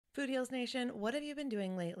Food Heals Nation, what have you been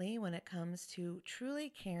doing lately when it comes to truly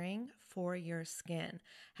caring for your skin?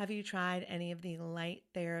 Have you tried any of the light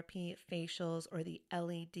therapy facials or the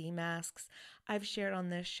LED masks? I've shared on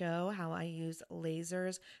this show how I use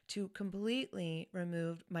lasers to completely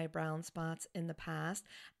remove my brown spots in the past,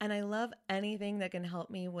 and I love anything that can help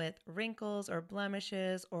me with wrinkles or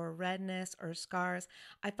blemishes or redness or scars.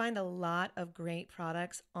 I find a lot of great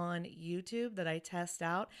products on YouTube that I test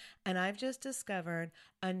out, and I've just discovered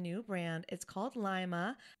a new brand. It's called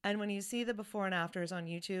Lima. And when you see the before and afters on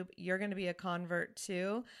YouTube, you're going to be a convert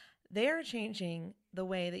too. They are changing the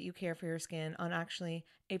way that you care for your skin on actually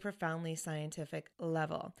a profoundly scientific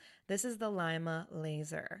level. This is the Lima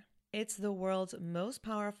laser. It's the world's most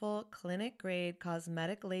powerful clinic-grade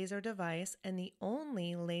cosmetic laser device and the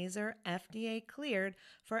only laser FDA cleared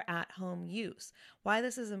for at-home use. Why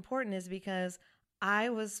this is important is because I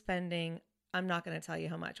was spending, I'm not going to tell you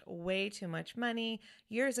how much, way too much money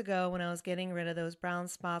years ago when I was getting rid of those brown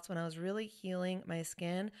spots, when I was really healing my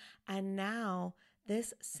skin. And now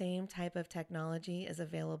this same type of technology is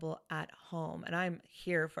available at home, and I'm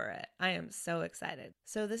here for it. I am so excited.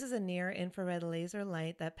 So this is a near-infrared laser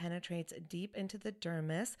light that penetrates deep into the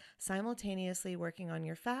dermis, simultaneously working on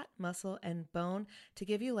your fat, muscle, and bone to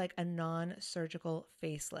give you like a non-surgical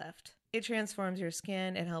facelift. It transforms your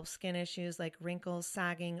skin. It helps skin issues like wrinkles,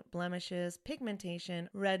 sagging, blemishes, pigmentation,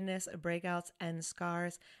 redness, breakouts, and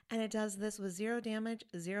scars. And it does this with zero damage,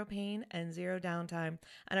 zero pain, and zero downtime.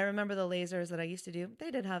 And I remember the lasers that I used to do,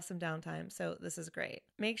 they did have some downtime, so this is great.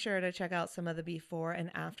 Make sure to check out some of the before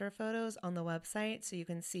and after photos on the website so you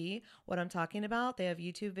can see what I'm talking about. They have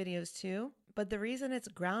YouTube videos too. But the reason it's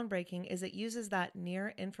groundbreaking is it uses that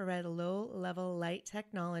near-infrared low-level light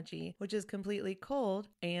technology, which is completely cold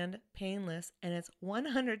and painless, and it's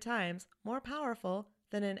 100 times more powerful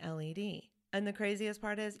than an LED. And the craziest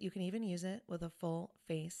part is you can even use it with a full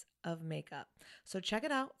face of makeup. So check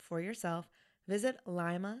it out for yourself. Visit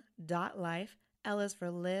lima.life. L is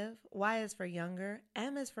for live, Y is for younger,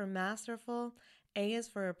 M is for masterful, A is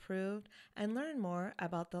for approved, and learn more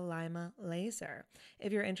about the Lima laser.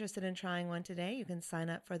 If you're interested in trying one today, you can sign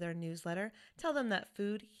up for their newsletter. Tell them that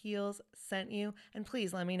Food Heals sent you, and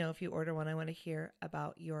please let me know if you order one. I want to hear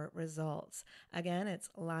about your results. Again, it's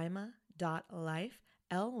lima.life,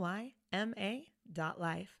 Lyma.life.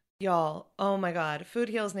 Y'all, oh my God, Food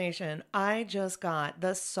Heals Nation, I just got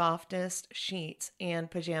the softest sheets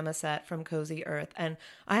and pajama set from Cozy Earth, and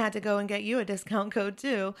I had to go and get you a discount code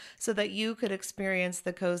too so that you could experience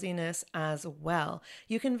the coziness as well.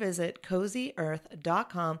 You can visit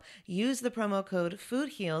CozyEarth.com, use the promo code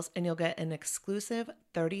FoodHeals, and you'll get an exclusive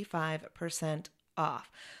 35%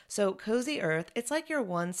 off. So Cozy Earth, it's like your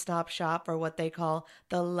one-stop shop for what they call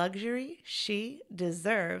the luxury she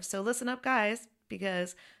deserves. So listen up, guys,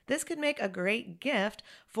 because this could make a great gift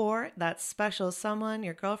for that special someone,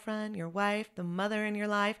 your girlfriend, your wife, the mother in your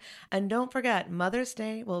life. And don't forget, Mother's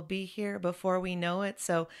Day will be here before we know it.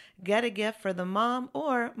 So get a gift for the mom,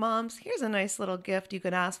 or moms, here's a nice little gift you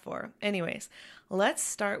could ask for. Anyways, let's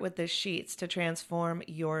start with the sheets to transform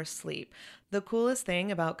your sleep. The coolest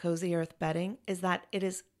thing about Cozy Earth bedding is that it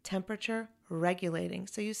is temperature regulating,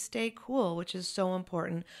 so you stay cool, which is so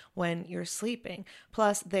important when you're sleeping.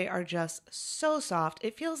 Plus, they are just so soft.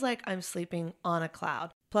 It feels like I'm sleeping on a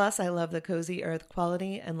cloud. Plus, I love the Cozy Earth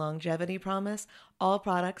quality and longevity promise. All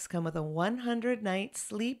products come with a 100-night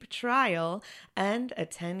sleep trial and a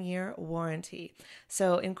 10-year warranty.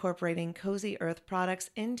 So incorporating Cozy Earth products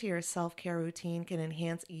into your self-care routine can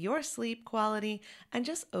enhance your sleep quality and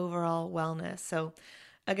just overall wellness. So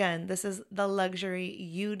again, this is the luxury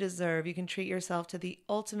you deserve. You can treat yourself to the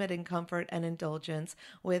ultimate in comfort and indulgence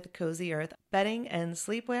with Cozy Earth bedding and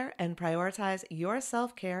sleepwear, and prioritize your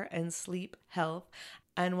self-care and sleep health.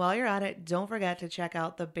 And while you're at it, don't forget to check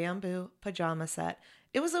out the bamboo pajama set.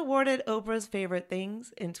 It was awarded Oprah's favorite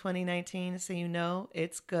things in 2019, so you know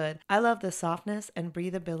it's good. I love the softness and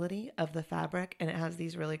breathability of the fabric, and it has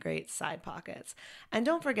these really great side pockets. And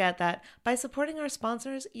don't forget that by supporting our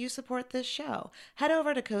sponsors, you support this show. Head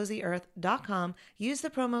over to CozyEarth.com, use the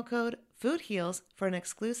promo code FoodHeals for an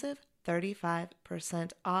exclusive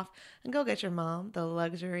 35% off, and go get your mom the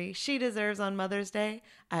luxury she deserves on Mother's Day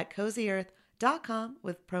at CozyEarth.com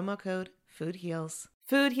with promo code FoodHeals.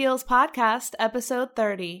 Food Heals Podcast, episode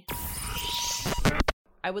 30.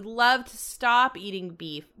 I would love to stop eating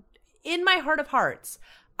beef. In my heart of hearts,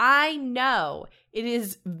 I know it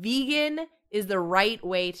is vegan is the right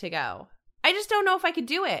way to go. I just don't know if I could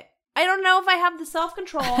do it. I don't know if I have the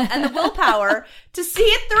self-control and the willpower to see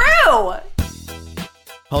it through.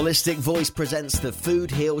 Holistic Voice presents the Food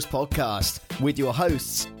Heals podcast with your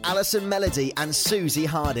hosts, Alison Melody and Susie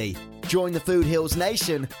Hardy. Join the Food Heals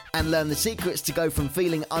Nation and learn the secrets to go from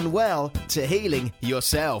feeling unwell to healing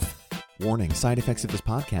yourself. Warning, side effects of this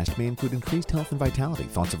podcast may include increased health and vitality,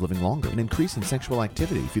 thoughts of living longer, an increase in sexual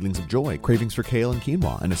activity, feelings of joy, cravings for kale and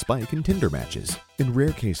quinoa, and a spike in Tinder matches. In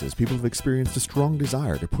rare cases, people have experienced a strong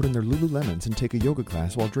desire to put in their Lululemons and take a yoga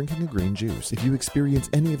class while drinking a green juice. If you experience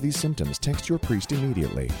any of these symptoms, text your priest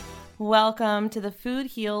immediately. Welcome to the Food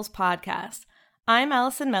Heals podcast. I'm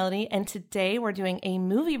Alison Melody, and today we're doing a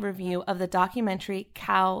movie review of the documentary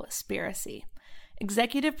Cowspiracy.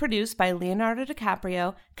 Executive produced by Leonardo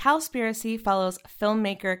DiCaprio, Cowspiracy follows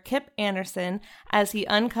filmmaker Kip Anderson as he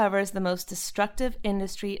uncovers the most destructive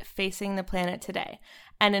industry facing the planet today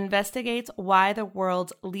and investigates why the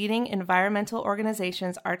world's leading environmental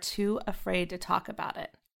organizations are too afraid to talk about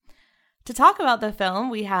it. To talk about the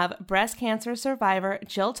film, we have breast cancer survivor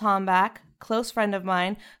Jill Tombach, close friend of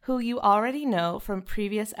mine, who you already know from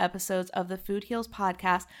previous episodes of the Food Heals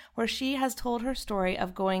podcast, where she has told her story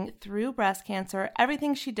of going through breast cancer,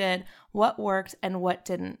 everything she did, what worked, and what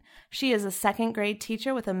didn't. She is a second grade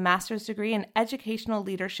teacher with a master's degree in educational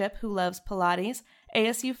leadership who loves Pilates,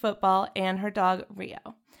 ASU football, and her dog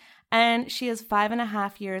Rio. And she is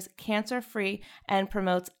 5.5 years cancer-free and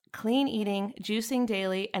promotes clean eating, juicing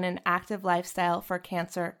daily, and an active lifestyle for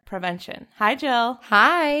cancer prevention. Hi, Jill.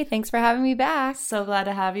 Hi, thanks for having me back. So glad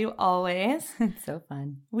to have you always. It's so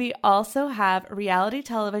fun. We also have reality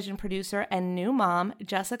television producer and new mom,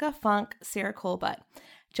 Jessica Funk Siracolbutt.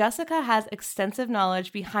 Jessica has extensive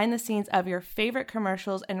knowledge behind the scenes of your favorite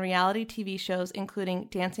commercials and reality TV shows, including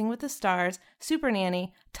Dancing with the Stars, Super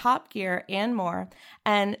Nanny, Top Gear, and more,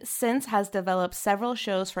 and since has developed several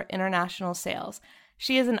shows for international sales.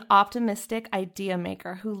 She is an optimistic idea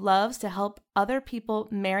maker who loves to help other people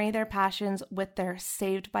marry their passions with their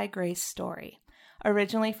saved by grace story.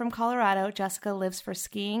 Originally from Colorado, Jessica lives for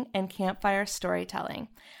skiing and campfire storytelling.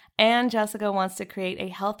 And Jessica wants to create a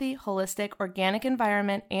healthy, holistic, organic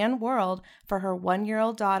environment and world for her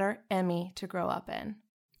 1-year-old daughter, Emmy, to grow up in.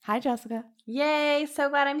 Hi, Jessica. Yay, so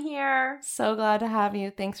glad I'm here. So glad to have you.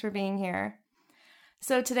 Thanks for being here.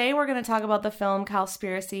 So today we're going to talk about the film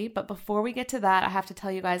Cowspiracy, but before we get to that, I have to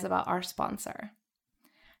tell you guys about our sponsor.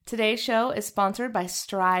 Today's show is sponsored by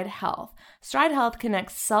Stride Health. Stride Health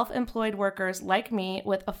connects self-employed workers like me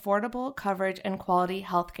with affordable coverage and quality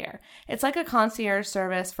healthcare. It's like a concierge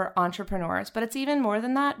service for entrepreneurs, but it's even more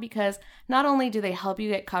than that because not only do they help you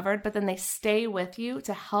get covered, but then they stay with you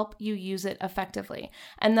to help you use it effectively.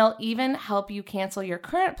 And they'll even help you cancel your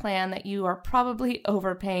current plan that you are probably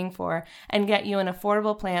overpaying for and get you an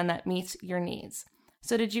affordable plan that meets your needs.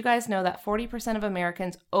 So did you guys know that 40% of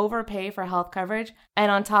Americans overpay for health coverage? And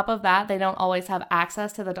on top of that, they don't always have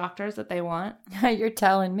access to the doctors that they want? You're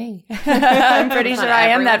telling me. I'm pretty sure I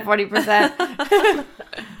am that 40%.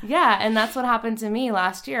 Yeah, and that's what happened to me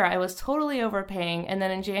last year. I was totally overpaying. And then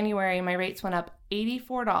in January, my rates went up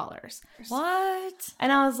 $84. What?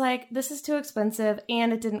 And I was like, this is too expensive.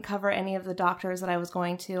 And it didn't cover any of the doctors that I was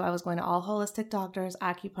going to. I was going to all holistic doctors,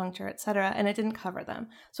 acupuncture, etc. And it didn't cover them.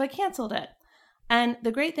 So I canceled it. And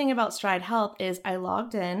the great thing about Stride Health is I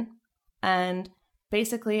logged in and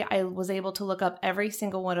basically I was able to look up every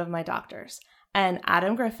single one of my doctors. And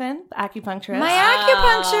Adam Griffin, the acupuncturist. My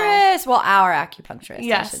acupuncturist. Well, our acupuncturist,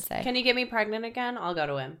 yes. I should say. Can you get me pregnant again? I'll go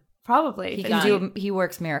to him. Probably. He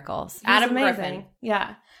works miracles. He's Adam amazing. Griffin.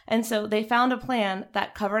 Yeah. And so they found a plan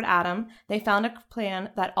that covered Adam. They found a plan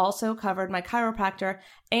that also covered my chiropractor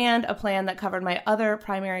and a plan that covered my other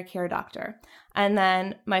primary care doctor. And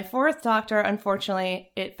then my fourth doctor,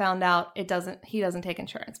 unfortunately, it found out he doesn't take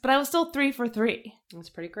insurance. But I was still 3 for 3. That's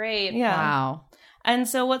pretty great. Yeah. Wow. And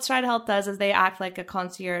so what Stride Health does is they act like a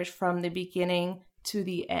concierge from the beginning to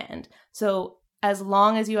the end. So as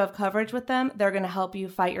long as you have coverage with them, they're going to help you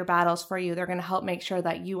fight your battles for you. They're going to help make sure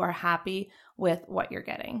that you are happy with what you're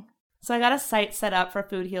getting. So I got a site set up for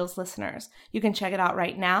Food Heals listeners. You can check it out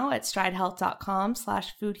right now at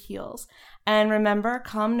stridehealth.com/foodheals. And remember,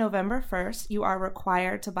 come November 1st, you are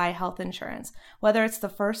required to buy health insurance, whether it's the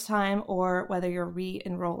first time or whether you're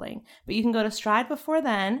re-enrolling. But you can go to Stride before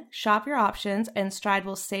then, shop your options, and Stride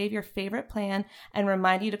will save your favorite plan and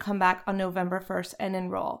remind you to come back on November 1st and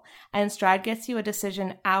enroll. And Stride gets you a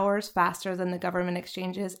decision hours faster than the government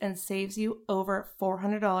exchanges and saves you over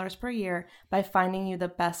 $400 per year by finding you the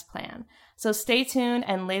best plan. So stay tuned,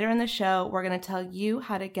 and later in the show, we're going to tell you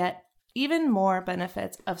how to get even more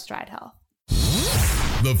benefits of Stride Health.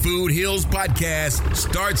 The Food Heals podcast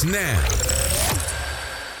starts now.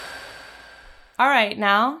 All right,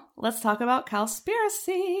 now let's talk about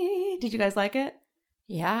Cowspiracy. Did you guys like it?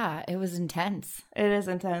 Yeah, it was intense. It is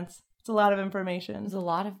intense. It's a lot of information. There's a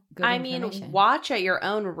lot of good information. mean, watch at your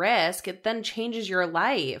own risk. It then changes your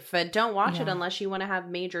life. Don't watch it unless you want to have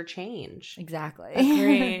major change. Exactly.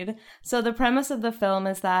 Agreed. So the premise of the film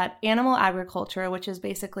is that animal agriculture, which is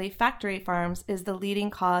basically factory farms, is the leading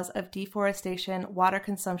cause of deforestation, water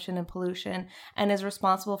consumption, and pollution, and is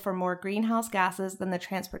responsible for more greenhouse gases than the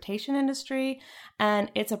transportation industry. And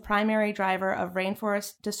it's a primary driver of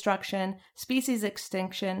rainforest destruction, species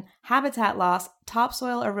extinction, habitat loss,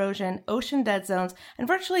 topsoil erosion, ocean dead zones, and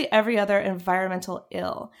virtually every other environmental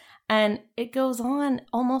ill. And it goes on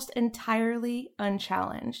almost entirely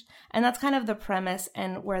unchallenged. And that's kind of the premise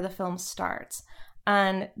and where the film starts.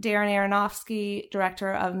 And Darren Aronofsky,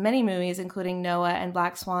 director of many movies, including Noah and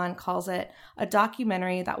Black Swan, calls it a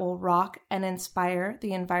documentary that will rock and inspire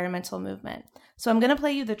the environmental movement. So I'm going to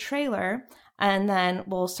play you the trailer, and then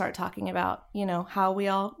we'll start talking about, how we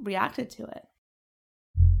all reacted to it.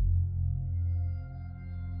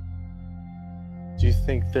 Do you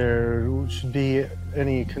think there should be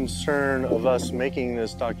any concern of us making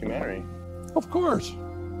this documentary? Of course.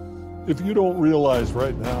 If you don't realize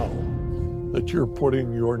right now that you're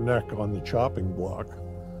putting your neck on the chopping block,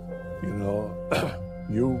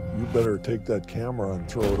 you better take that camera and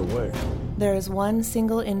throw it away. There is one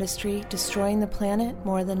single industry destroying the planet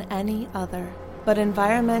more than any other, but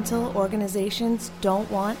environmental organizations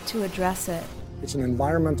don't want to address it. It's an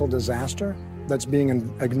environmental disaster that's being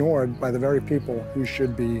ignored by the very people who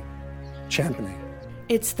should be championing.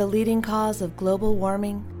 It's the leading cause of global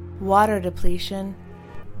warming, water depletion,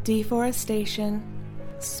 deforestation,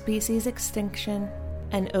 species extinction,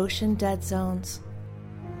 and ocean dead zones.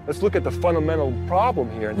 Let's look at the fundamental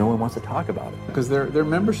problem here. No one wants to talk about it. Because they're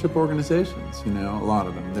membership organizations, a lot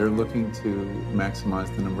of them. They're looking to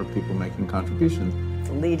maximize the number of people making contributions.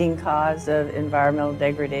 The leading cause of environmental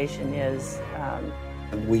degradation is...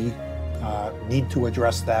 We need to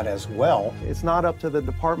address that as well. It's not up to the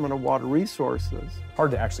Department of Water Resources.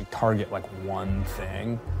 Hard to actually target one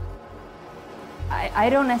thing. I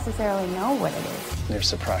don't necessarily know what it is. There's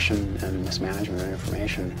suppression and mismanagement of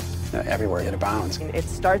information everywhere it abounds. It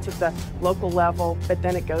starts at the local level, but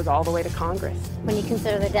then it goes all the way to Congress. When you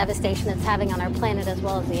consider the devastation it's having on our planet as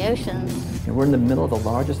well as the oceans. And we're in the middle of the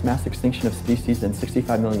largest mass extinction of species in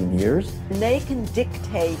 65 million years. And they can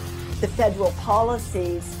dictate the federal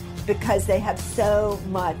policies because they have so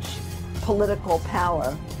much political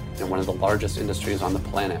power. And one of the largest industries on the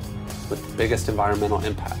planet with the biggest environmental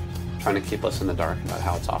impact, trying to keep us in the dark about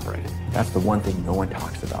how it's operating. That's the one thing no one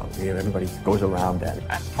talks about. Everybody goes around that.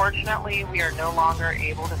 Unfortunately, we are no longer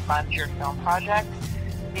able to fund your film project.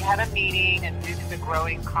 We had a meeting, and due to the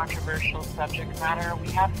growing controversial subject matter, we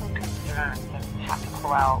have some concerns and have to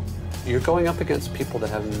pull out. You're going up against people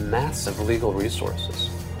that have massive legal resources,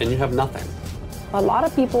 and you have nothing. A lot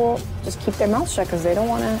of people just keep their mouths shut because they don't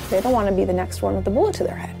want to be the next one with the bullet to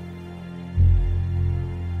their head.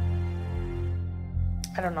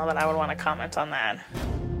 I don't know that I would want to comment on that.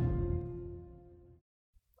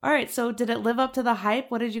 All right, so did it live up to the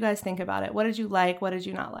hype? What did you guys think about it? What did you like? What did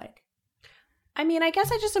you not like? I mean, I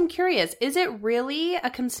guess I just am curious. Is it really a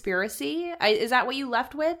conspiracy? Is that what you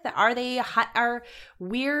left with? Are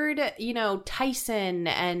weird, Tyson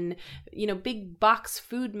and, big box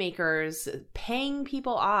food makers paying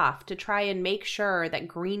people off to try and make sure that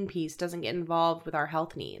Greenpeace doesn't get involved with our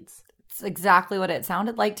health needs? It's exactly what it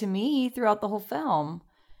sounded like to me throughout the whole film.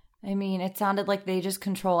 I mean, it sounded like they just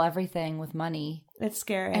control everything with money. It's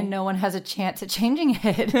scary. And no one has a chance at changing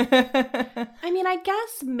it. I mean, I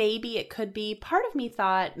guess maybe it could be. Part of me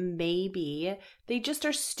thought maybe they just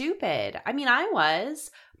are stupid. I mean, I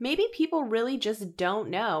was. Maybe people really just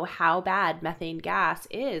don't know how bad methane gas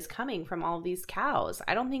is coming from all of these cows.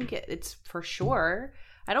 I don't think it's for sure.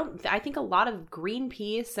 I think a lot of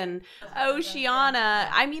Greenpeace and Oceana,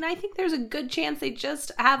 I think there's a good chance they just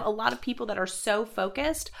have a lot of people that are so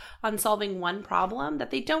focused on solving one problem that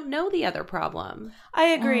they don't know the other problem. I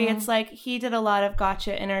agree. It's like he did a lot of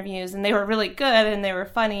gotcha interviews and they were really good and they were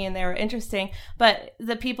funny and they were interesting. But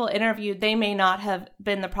the people interviewed, they may not have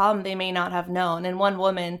been the problem. They may not have known. And one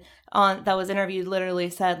woman that was interviewed literally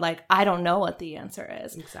said, I don't know what the answer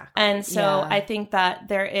is. Exactly. And so I think that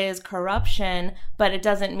there is corruption, but it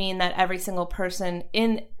doesn't mean that every single person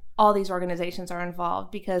in all these organizations are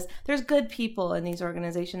involved, because there's good people in these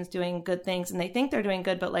organizations doing good things and they think they're doing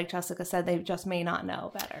good, but like Jessica said, they just may not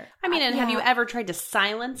know better. And have you ever tried to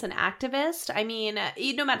silence an activist?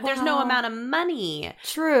 There's no amount of money.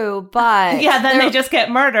 True, but then they just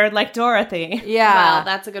get murdered like Dorothy. Yeah. Well,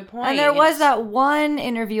 that's a good point. And there was that one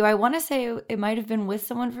interview, I want to say it might have been with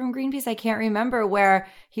someone from Greenpeace, I can't remember, where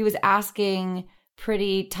he was asking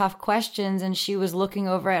pretty tough questions, and she was looking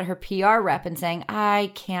over at her PR rep and saying,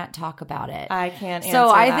 I can't talk about it. I can't answer So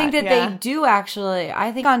I that. think that they do actually,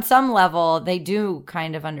 I think on some level, they do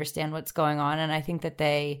kind of understand what's going on. And I think that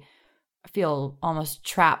they feel almost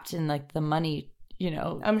trapped in like the money,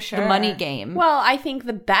 I'm sure, the money game. Well, I think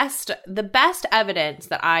the best evidence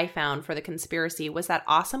that I found for the conspiracy was that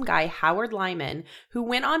awesome guy Howard Lyman, who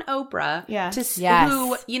went on Oprah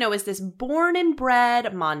who is this born and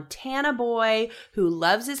bred Montana boy who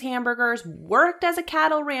loves his hamburgers, worked as a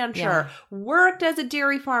cattle rancher, worked as a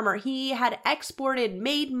dairy farmer. He had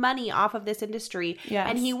made money off of this industry,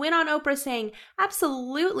 and he went on Oprah saying,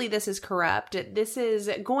 "Absolutely, this is corrupt. This is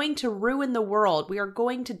going to ruin the world. We are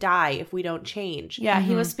going to die if we don't change." Yeah,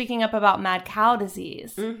 he was speaking up about mad cow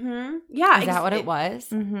disease. Mm-hmm. Yeah. Is that what it was?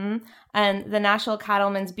 Mm-hmm. And the National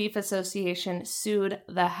Cattlemen's Beef Association sued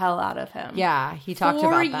the hell out of him. Yeah, he talked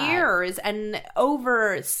about that. 4 years and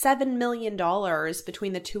over $7 million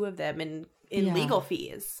between the two of them in legal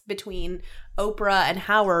fees between Oprah and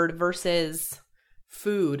Howard versus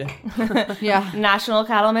food. National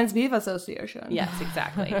Cattlemen's Beef Association. Yes,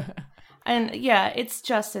 exactly. And it's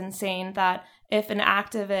just insane that if an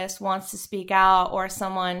activist wants to speak out or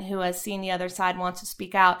someone who has seen the other side wants to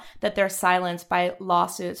speak out, that they're silenced by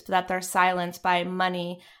lawsuits, that they're silenced by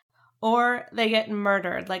money, or they get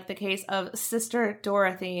murdered, like the case of Sister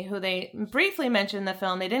Dorothy, who they briefly mentioned in the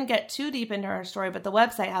film. They didn't get too deep into her story, but the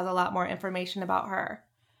website has a lot more information about her.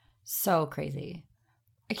 So crazy.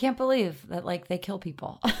 I can't believe that they kill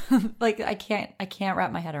people. I can't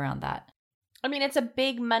wrap my head around that. I mean, it's a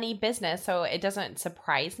big money business, so it doesn't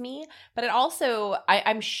surprise me. But it also,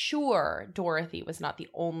 I'm sure Dorothy was not the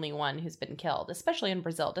only one who's been killed, especially in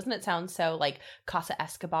Brazil. Doesn't it sound so like Casa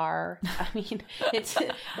Escobar? I mean, it's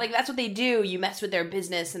like that's what they do. You mess with their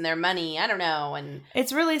business and their money. I don't know. And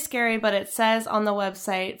it's really scary, but it says on the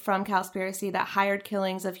website from Cowspiracy that hired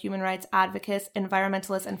killings of human rights advocates,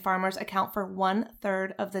 environmentalists, and farmers account for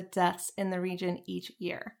 1/3 of the deaths in the region each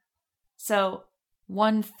year. So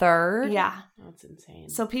 1/3? Yeah. That's insane.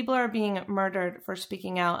 So people are being murdered for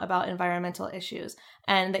speaking out about environmental issues.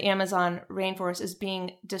 And the Amazon rainforest is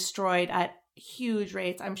being destroyed at huge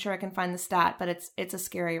rates. I'm sure I can find the stat, but it's a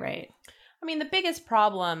scary rate. I mean, the biggest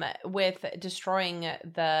problem with destroying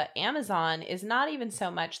the Amazon is not even so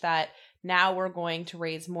much that now we're going to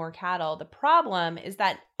raise more cattle. The problem is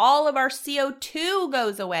that all of our CO2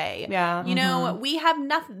 goes away. Yeah. You know, we have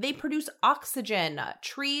nothing. They produce oxygen.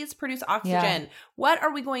 Trees produce oxygen. Yeah. What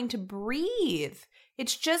are we going to breathe?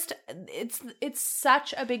 It's just, it's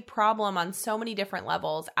such a big problem on so many different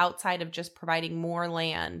levels outside of just providing more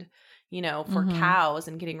land, for cows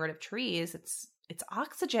and getting rid of trees. It's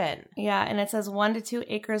oxygen. Yeah, and it says 1 to 2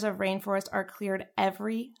 acres of rainforest are cleared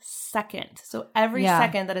every second. So every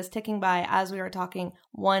second that is ticking by as we were talking,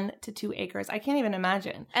 1 to 2 acres. I can't even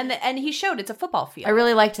imagine. And he showed it's a football field. I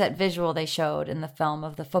really liked that visual they showed in the film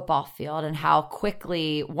of the football field and how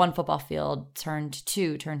quickly one football field turned to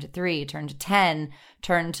 2, turned to 3, turned to 10,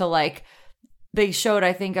 turned to they showed,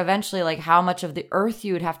 I think, eventually how much of the earth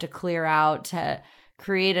you would have to clear out to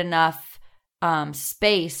create enough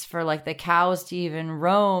space for the cows to even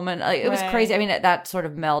roam, and it was crazy. I mean, that sort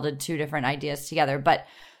of melded two different ideas together, but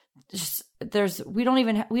just we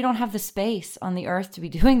don't have the space on the earth to be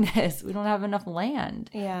doing this. We don't have enough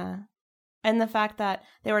land. Yeah. And the fact that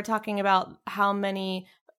they were talking about how many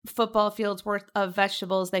football fields worth of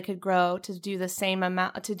vegetables they could grow to do the same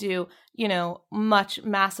amount, to do,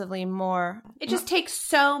 massively more. It just takes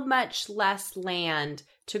so much less land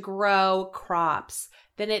to grow crops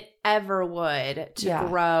than it ever would to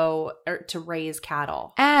grow or to raise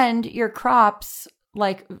cattle. And your crops,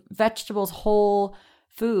 like vegetables, whole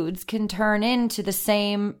foods, can turn into the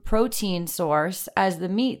same protein source as the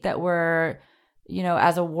meat that we're,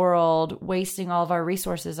 as a world, wasting all of our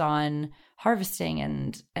resources on harvesting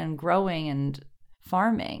and growing and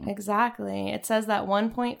farming. Exactly. It says that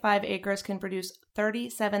 1.5 acres can produce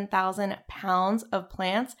 37,000 pounds of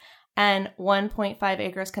plants, and 1.5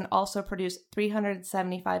 acres can also produce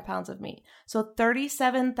 375 pounds of meat. So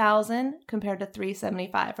 37,000 compared to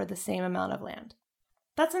 375 for the same amount of land.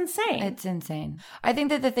 That's insane. It's insane. I think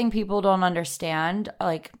that the thing people don't understand,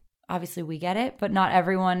 obviously we get it, but not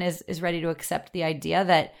everyone is ready to accept the idea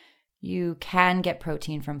that you can get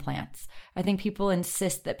protein from plants. I think people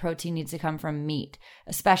insist that protein needs to come from meat,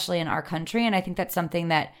 especially in our country. And I think that's something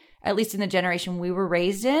that, at least in the generation we were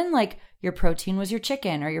raised in, your protein was your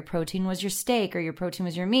chicken, or your protein was your steak, or your protein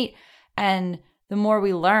was your meat. And the more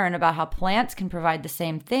we learn about how plants can provide the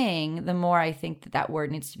same thing, the more I think that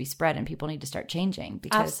word needs to be spread and people need to start changing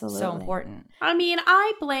because it's so important. I mean,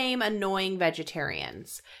 I blame annoying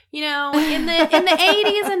vegetarians. You know, in the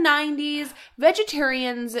 80s and 90s,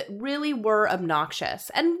 vegetarians really were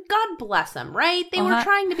obnoxious. And God bless them, right? They were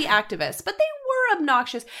trying to be activists, but they were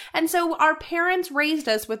obnoxious. And so our parents raised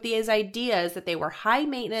us with these ideas that they were high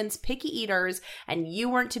maintenance, picky eaters, and you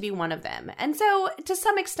weren't to be one of them. And so to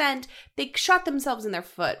some extent, they shot themselves in their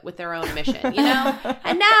foot with their own mission, you know?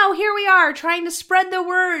 And now here we are trying to spread the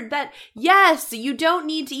word that, yes, you don't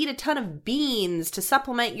need to eat a ton of beans to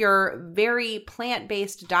supplement your very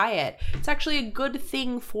plant-based diet. It's actually a good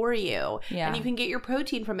thing for you. Yeah. And you can get your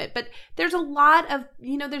protein from it. But there's a lot of,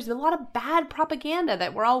 there's a lot of bad propaganda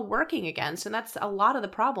that we're all working against. And that's a lot of the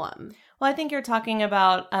problem. Well, I think you're talking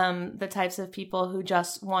about the types of people who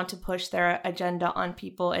just want to push their agenda on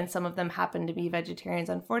people, and some of them happen to be vegetarians,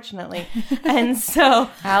 unfortunately. And so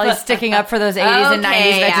Allie's sticking up for those 80s and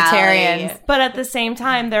 90s vegetarians. Allie. But at the same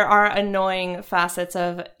time, there are annoying facets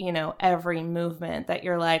of, every movement that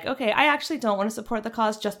you're like, okay, I actually don't want to support the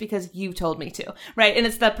cause just because you told me to, right? And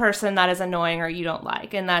it's the person that is annoying or you don't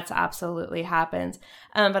like, and that's absolutely happens.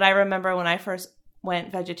 But I remember when I first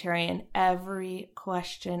went vegetarian, every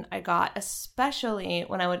question I got, especially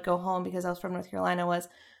when I would go home because I was from North Carolina, was,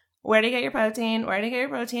 where to get your protein? Where to get your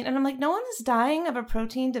protein? And I'm like, no one is dying of a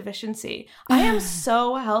protein deficiency. I am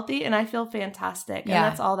so healthy and I feel fantastic. And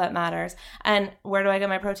that's all that matters. And where do I get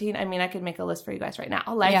my protein? I mean, I could make a list for you guys right now.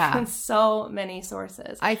 Like so many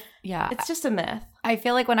sources. It's just a myth. I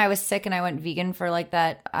feel like when I was sick and I went vegan for like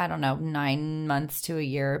that, I don't know, 9 months to a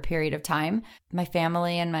year period of time, my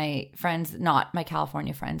family and my friends, not my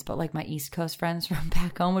California friends, but like my East Coast friends from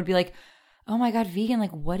back home would be like, oh my God, vegan,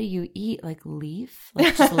 like what do you eat? Like leaf?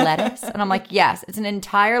 Like just lettuce? And I'm like, yes, it's an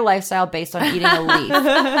entire lifestyle based on eating a leaf.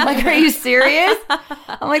 Like, are you serious?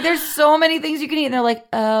 I'm like, there's so many things you can eat. And they're like,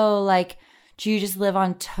 oh, like, do you just live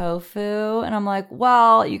on tofu? And I'm like,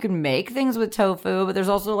 well, you can make things with tofu, but there's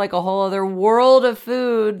also like a whole other world of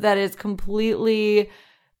food that is completely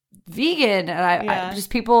vegan. And I just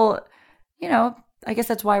people, I guess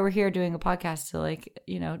that's why we're here doing a podcast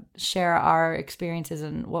to share our experiences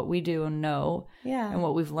and what we do and know and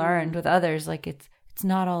what we've learned with others. Like it's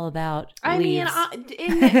not all about leaves.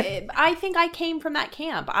 I think I came from that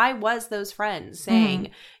camp. I was those friends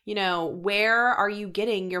saying, where are you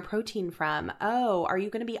getting your protein from? Oh, are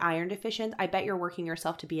you going to be iron deficient? I bet you're working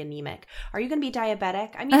yourself to be anemic. Are you going to be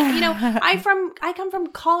diabetic? I mean, I come from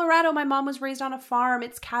Colorado. My mom was raised on a farm.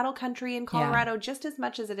 It's cattle country in Colorado just as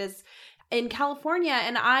much as it is in California,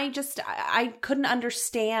 and I couldn't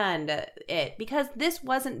understand it because this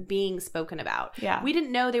wasn't being spoken about. Yeah. We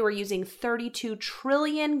didn't know they were using 32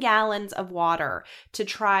 trillion gallons of water to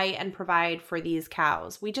try and provide for these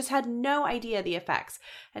cows. We just had no idea the effects.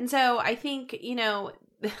 And so I think,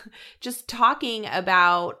 just talking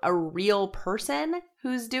about a real person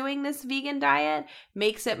who's doing this vegan diet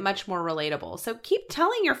makes it much more relatable. So keep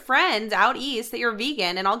telling your friends out east that you're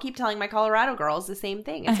vegan, and I'll keep telling my Colorado girls the same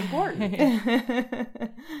thing. It's important.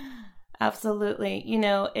 Absolutely.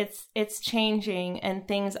 It's changing and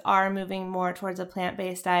things are moving more towards a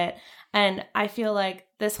plant-based diet. And I feel like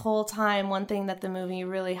this whole time, one thing that the movie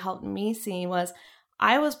really helped me see was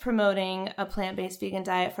I was promoting a plant-based vegan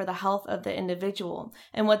diet for the health of the individual.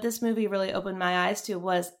 And what this movie really opened my eyes to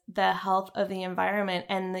was the health of the environment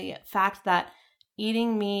and the fact that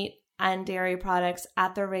eating meat and dairy products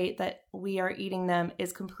at the rate that we are eating them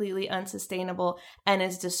is completely unsustainable and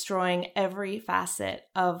is destroying every facet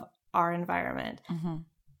of our environment. Mm-hmm.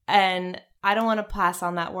 And I don't want to pass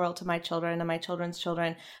on that world to my children and my children's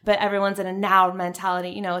children, but everyone's in a now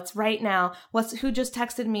mentality. It's right now. Who just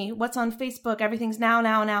texted me? What's on Facebook? Everything's now,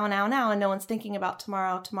 and no one's thinking about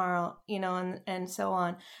tomorrow, and so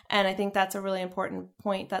on. And I think that's a really important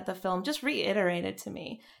point that the film just reiterated to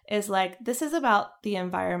me is like, this is about the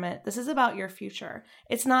environment. This is about your future.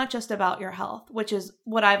 It's not just about your health, which is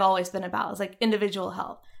what I've always been about, is like individual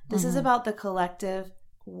health. This is about the collective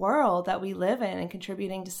world that we live in and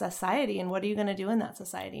contributing to society, and what are you going to do in that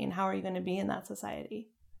society, and how are you going to be in that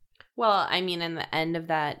society? Well, I mean, in the end of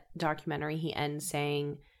that documentary, he ends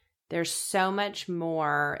saying there's so much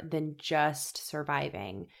more than just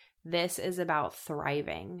surviving. This is about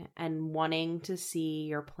thriving and wanting to see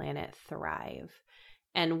your planet thrive.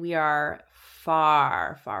 And we are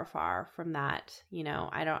far, far, far from that.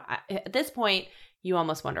 At this point, you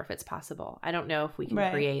almost wonder if it's possible. I don't know if we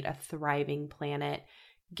can create a thriving planet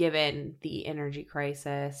given the energy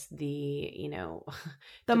crisis, the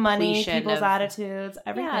money, people's attitudes,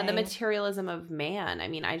 everything. Yeah, the materialism of man. I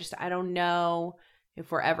mean, I don't know if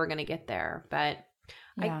we're ever going to get there. But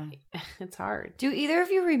Yeah. It's hard. Do either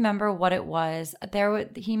of you remember what it was?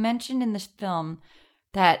 He mentioned in this film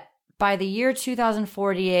that by the year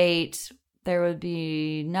 2048, there would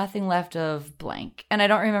be nothing left of blank. And I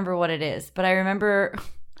don't remember what it is, but I remember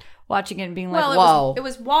watching it and being like, whoa. It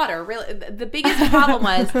was water. Really, the biggest problem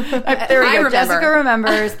was there we go. Remember. Jessica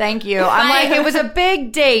remembers. Thank you. I'm like, it was a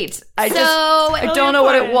big date. I don't know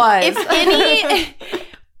what it was. If any,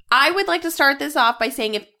 I would like to start this off by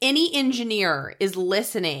saying, if any engineer is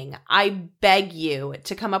listening, I beg you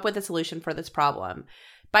to come up with a solution for this problem.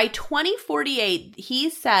 By 2048, he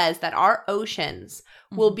says that our oceans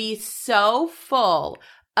will be so full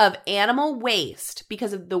of animal waste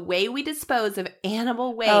because of the way we dispose of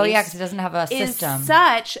animal waste. Oh, yeah, because it doesn't have a system. Is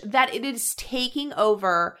such that it is taking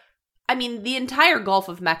over, I mean, the entire Gulf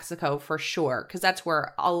of Mexico for sure, because that's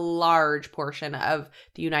where a large portion of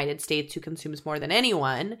the United States, who consumes more than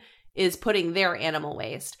anyone, is putting their animal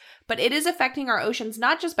waste. But it is affecting our oceans,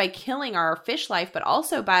 not just by killing our fish life, but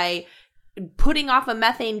also by putting off a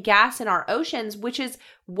methane gas in our oceans, which is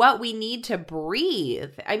what we need to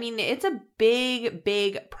breathe. I mean, it's a big,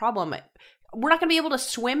 big problem. We're not going to be able to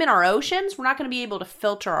swim in our oceans. We're not going to be able to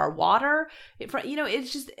filter our water.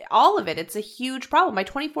 It's just all of it. It's a huge problem. By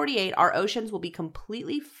 2048, our oceans will be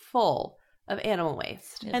completely full of animal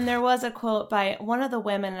waste. And there was a quote by one of the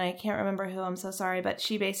women, and I can't remember who, I'm so sorry, but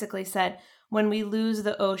she basically said, when we lose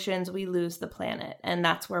the oceans, we lose the planet. And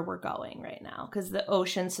that's where we're going right now, because the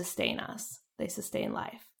oceans sustain us. They sustain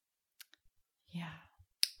life. Yeah.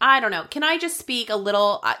 I don't know. Can I just speak a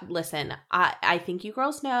little? Listen, I think you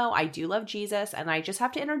girls know I do love Jesus, and I just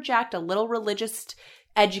have to interject a little religious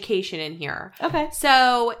education in here. Okay.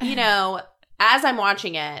 So, as I'm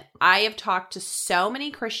watching it, I have talked to so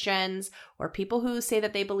many Christians or people who say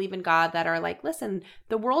that they believe in God that are like, listen,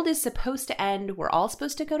 the world is supposed to end. We're all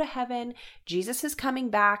supposed to go to heaven. Jesus is coming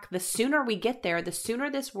back. The sooner we get there, the sooner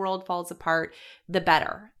this world falls apart, the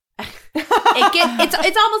better.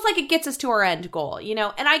 It's almost like it gets us to our end goal,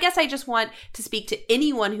 And I guess I just want to speak to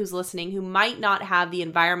anyone who's listening who might not have the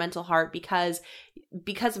environmental heart because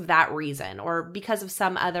of that reason, or because of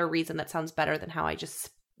some other reason that sounds better than how I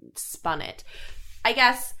just spun it. I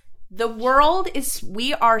guess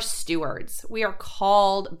we are stewards. We are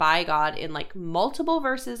called by God in multiple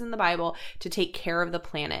verses in the Bible to take care of the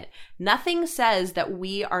planet. Nothing says that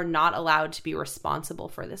we are not allowed to be responsible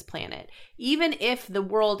for this planet. Even if the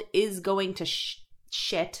world is going to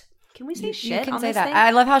shit. Can we say shit? You can on say this that. thing? I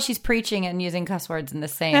love how she's preaching and using cuss words in the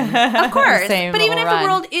same. Of course. But even if run. the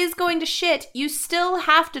world is going to shit, you still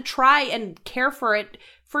have to try and care for it.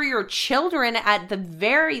 For your children, at the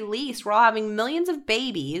very least. We're all having millions of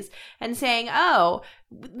babies and saying, oh,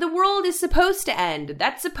 the world is supposed to end.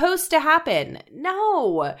 That's supposed to happen.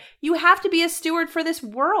 No, you have to be a steward for this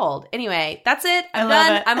world. Anyway, that's it. I'm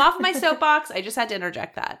done. I'm off my soapbox. I just had to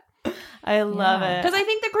interject that. I love it. Because I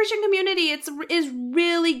think the Christian community is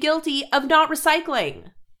really guilty of not recycling.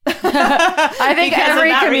 I think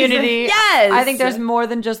every community. Yes, I think there's more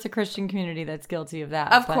than just the Christian community that's guilty of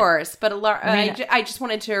that. Of course, but I just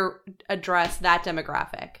wanted to address that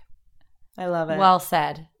demographic. I love it. Well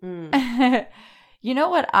said. You know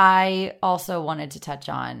what I also wanted to touch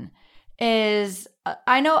on is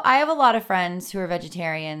I know I have a lot of friends who are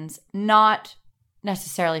vegetarians, not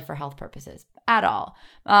necessarily for health purposes at all.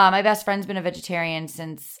 My best friend's been a vegetarian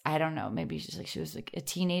since, I don't know, maybe she was a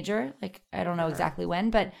teenager. I don't know exactly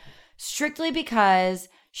when, but strictly because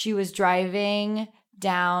she was driving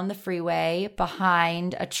down the freeway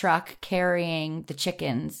behind a truck carrying the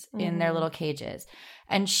chickens in their little cages.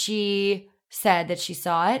 And she said that she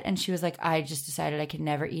saw it and she was like, I just decided I could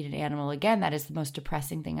never eat an animal again. That is the most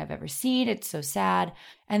depressing thing I've ever seen. It's so sad.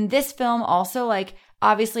 And this film also,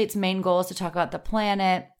 obviously its main goal is to talk about the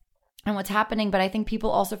planet and what's happening. But I think people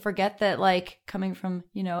also forget that, coming from,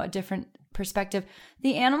 a different perspective,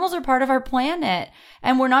 the animals are part of our planet.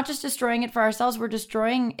 And we're not just destroying it for ourselves, we're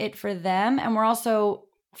destroying it for them. And we're also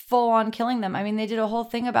full on killing them. I mean, they did a whole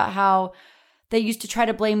thing about how they used to try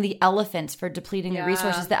to blame the elephants for depleting the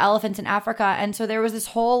resources, the elephants in Africa. And so there was this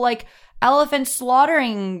whole elephant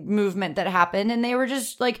slaughtering movement that happened. And they were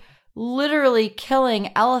just literally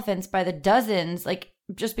killing elephants by the dozens,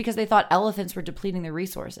 just because they thought elephants were depleting the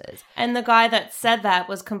resources. And the guy that said that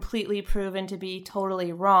was completely proven to be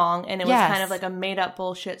totally wrong. And it was kind of a made up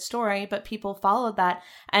bullshit story, but people followed that.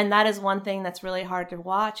 And that is one thing that's really hard to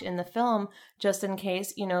watch in the film, just in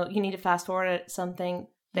case, you need to fast forward at something.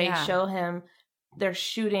 They show him, they're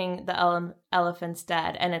shooting the elephants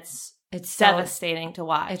dead. And it's devastating to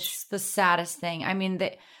watch. It's the saddest thing. I mean,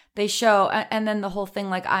 they show, and then the whole thing,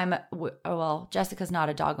 like well, Jessica's not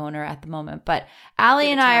a dog owner at the moment, but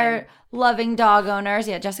Allie and I are loving dog owners.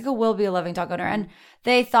 Yeah, Jessica will be a loving dog owner. And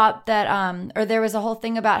they thought that, or there was a whole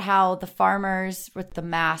thing about how the farmers with the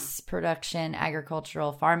mass production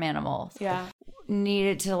agricultural farm animals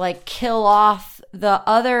needed to like kill off the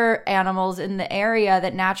other animals in the area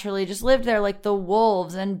that naturally just lived there, like the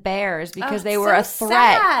wolves and bears, because they were a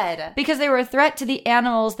threat. Sad. Because they were a threat to the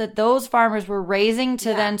animals that those farmers were raising to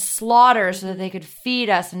then slaughter so that they could feed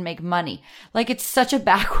us and make money. Like, it's such a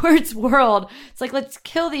backwards world. It's like, let's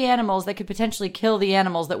kill the animals that could potentially kill the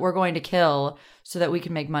animals that we're going to kill so that we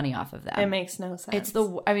can make money off of them. It makes no sense.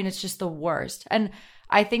 It's just the worst. And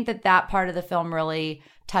I think that part of the film really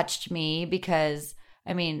touched me because,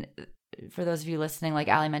 I mean, for those of you listening, like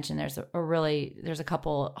Allie mentioned, there's a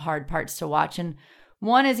couple hard parts to watch. And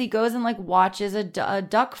one is he goes and like watches a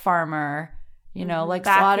duck farmer, like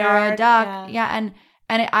slaughter a duck.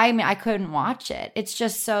 And I couldn't watch it. It's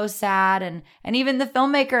just so sad. And even the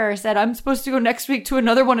filmmaker said, I'm supposed to go next week to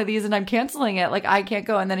another one of these and I'm canceling it. Like, I can't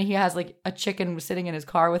go. And then he has like a chicken sitting in his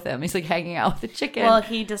car with him. He's like hanging out with the chicken. Well,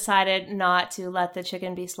 he decided not to let the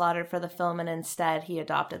chicken be slaughtered for the film. And instead he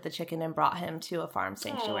adopted the chicken and brought him to a farm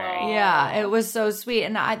sanctuary. Aww. Yeah, it was so sweet.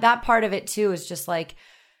 And that part of it too is just like,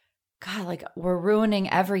 God, like we're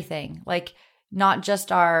ruining everything. Like, not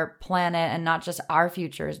just our planet and not just our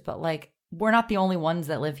futures, but like, we're not the only ones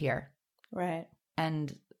that live here. Right.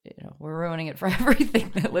 And we're ruining it for everything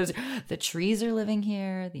that lives here. The trees are living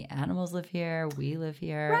here. The animals live here. We live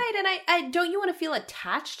here. Right. And I don't you want to feel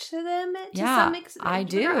attached to them to some extent? I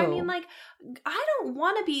do. I mean, like, I don't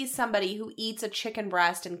want to be somebody who eats a chicken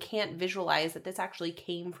breast and can't visualize that this actually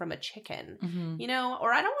came from a chicken,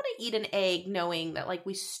 or I don't want to eat an egg knowing that like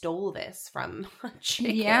we stole this from a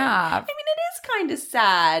chicken. Yeah. I mean, it is kind of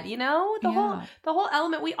sad, the whole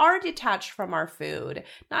element. We are detached from our food,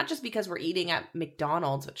 not just because we're eating at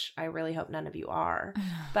McDonald's, which I really hope none of you are,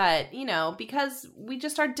 but, because we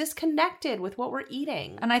just are disconnected with what we're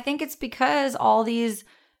eating. And I think it's because all these,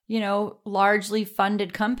 largely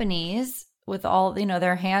funded companies with all,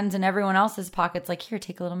 their hands in everyone else's pockets, like, here,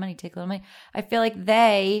 take a little money, take a little money. I feel like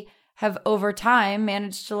they have over time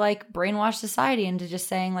managed to like brainwash society into just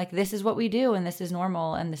saying like, this is what we do and this is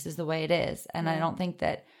normal and this is the way it is. And I don't think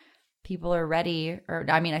that people are ready,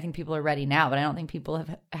 I think people are ready now, but I don't think people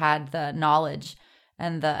have had the knowledge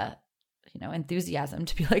and the, enthusiasm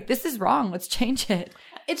to be like, this is wrong. Let's change it.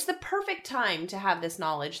 It's the perfect time to have this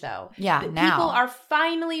knowledge, though. Yeah, now. People are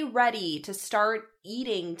finally ready to start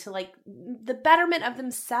eating to, like, the betterment of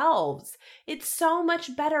themselves. It's so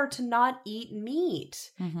much better to not eat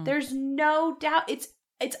meat. Mm-hmm. There's no doubt. It's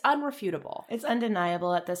unrefutable. It's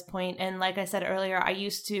undeniable at this point. And like I said earlier, I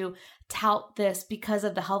used to tout this because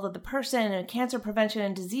of the health of the person and cancer prevention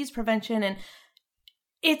and disease prevention. And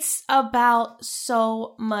it's about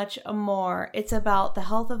so much more. It's about the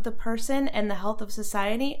health of the person and the health of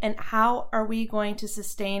society and how are we going to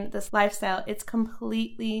sustain this lifestyle. It's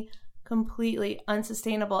completely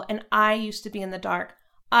unsustainable. And I used to be in the dark.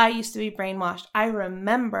 I used to be brainwashed. I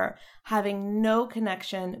remember having no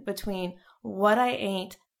connection between what I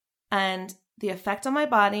ate and the effect on my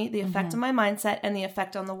body, the effect on my mindset, and the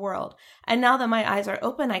effect on the world. And now that my eyes are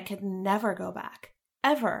open, I could never go back,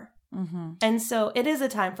 ever. Mm-hmm. And so it is a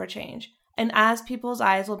time for change. And as people's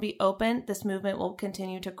eyes will be open, this movement will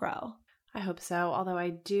continue to grow. I hope so. Although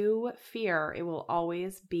I do fear it will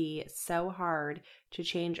always be so hard to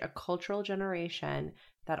change a cultural generation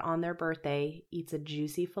that on their birthday eats a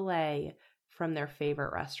juicy filet from their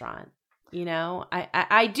favorite restaurant.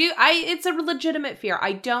 I do. It's a legitimate fear.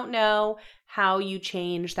 I don't know how you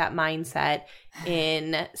change that mindset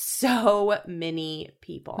in so many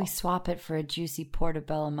people. We swap it for a juicy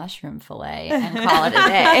portobello mushroom fillet and call it a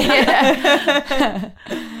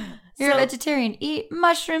day. You're a vegetarian. Eat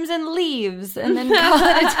mushrooms and leaves and then call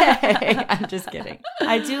it a day. I'm just kidding.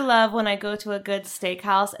 I do love when I go to a good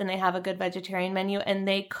steakhouse and they have a good vegetarian menu and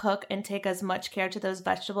they cook and take as much care to those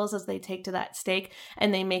vegetables as they take to that steak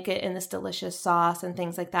and they make it in this delicious sauce and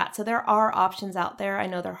things like that. So there are options out there. I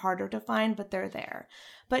know they're harder to find, but they're there.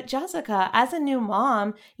 But Jessica, as a new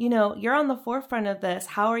mom, you're on the forefront of this.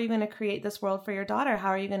 How are you going to create this world for your daughter? How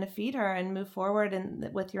are you going to feed her and move forward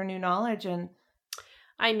with your new knowledge? And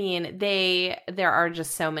I mean, there are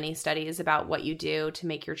just so many studies about what you do to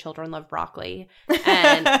make your children love broccoli.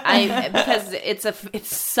 And because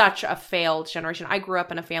it's such a failed generation. I grew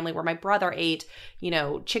up in a family where my brother ate,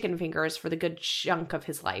 chicken fingers for the good chunk of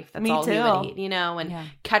his life. That's all he would eat,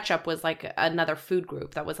 and ketchup was like another food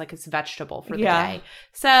group that was like his vegetable for the day.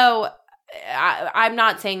 So I'm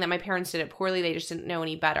not saying that my parents did it poorly. They just didn't know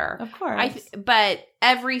any better. Of course. But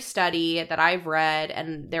every study that I've read,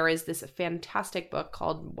 and there is this fantastic book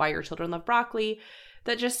called Why Your Children Love Broccoli,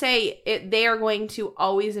 that just say they are going to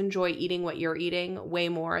always enjoy eating what you're eating way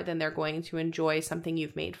more than they're going to enjoy something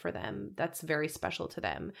you've made for them that's very special to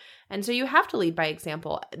them. And so you have to lead by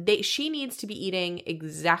example. She needs to be eating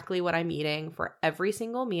exactly what I'm eating for every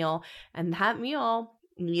single meal, and that meal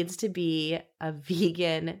needs to be a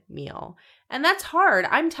vegan meal. And that's hard.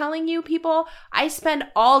 I'm telling you, people, I spend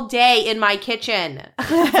all day in my kitchen.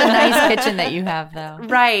 It's a nice kitchen that you have, though.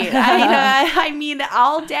 Right. I mean,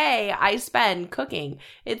 all day I spend cooking.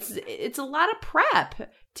 It's a lot of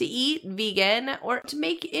prep to eat vegan or to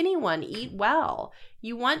make anyone eat well.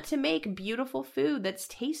 You want to make beautiful food that's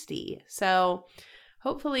tasty. So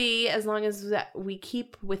hopefully, as long as we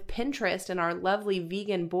keep with Pinterest and our lovely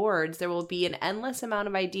vegan boards, there will be an endless amount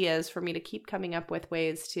of ideas for me to keep coming up with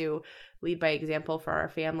ways to lead by example for our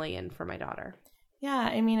family and for my daughter. Yeah,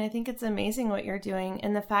 I mean, I think it's amazing what you're doing.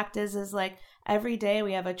 And the fact is like every day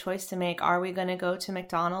we have a choice to make. Are we going to go to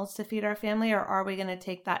McDonald's to feed our family, or are we going to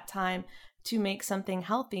take that time to make something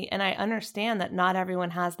healthy? And I understand that not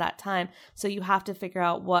everyone has that time. So you have to figure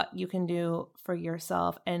out what you can do for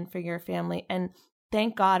yourself and for your family. And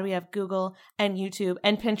thank God we have Google and YouTube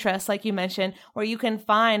and Pinterest, like you mentioned, where you can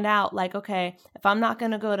find out like, okay, if I'm not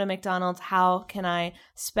going to go to McDonald's, how can I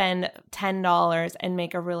spend $10 and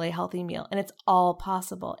make a really healthy meal? And it's all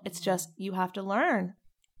possible. It's just you have to learn.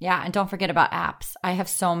 Yeah, and don't forget about apps. I have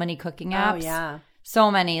so many cooking apps. Oh, yeah. So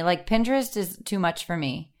many. Like Pinterest is too much for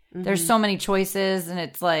me. Mm-hmm. There's so many choices, and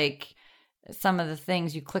it's like some of the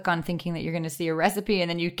things you click on thinking that you're going to see a recipe, and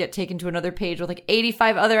then you get taken to another page with like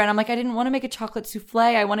 85 other, and I'm like, I didn't want to make a chocolate souffle.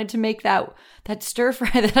 I wanted to make that stir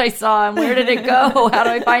fry that I saw, and where did it go? How do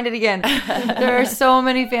I find it again? There are so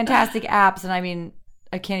many fantastic apps, and I mean,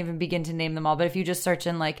 I can't even begin to name them all, but if you just search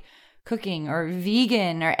in like cooking or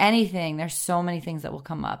vegan or anything, there's so many things that will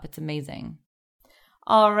come up. It's amazing.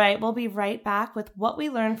 All right, we'll be right back with what we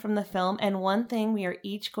learned from the film and one thing we are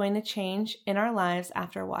each going to change in our lives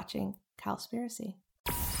after watching Cowspiracy.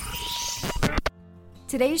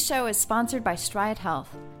 Today's show is sponsored by Stride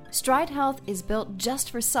Health. Stride Health is built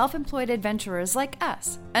just for self-employed adventurers like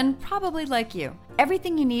us, and probably like you.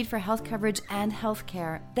 Everything you need for health coverage and health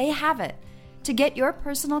care, they have it. To get your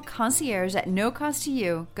personal concierge at no cost to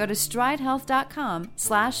you, go to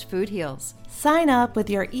stridehealth.com/foodheals. Sign up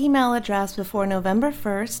with your email address before November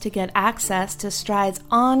 1st to get access to Stride's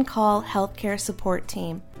on-call healthcare support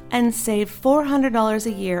team and save $400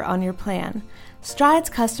 a year on your plan. Stride's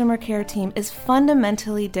customer care team is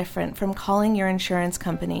fundamentally different from calling your insurance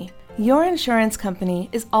company. Your insurance company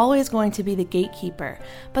is always going to be the gatekeeper,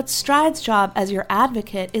 but Stride's job as your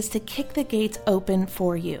advocate is to kick the gates open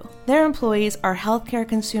for you. Their employees are healthcare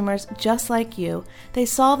consumers just like you. They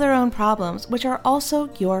solve their own problems, which are also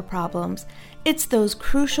your problems. It's those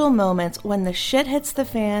crucial moments when the shit hits the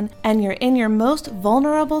fan and you're in your most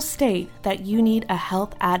vulnerable state that you need a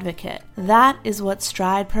health advocate. That is what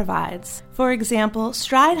Stride provides. For example,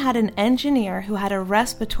 Stride had an engineer who had a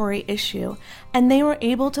respiratory issue, and they were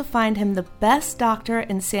able to find him the best doctor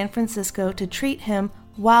in San Francisco to treat him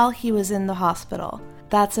while he was in the hospital.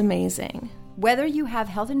 That's amazing. Whether you have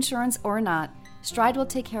health insurance or not, Stride will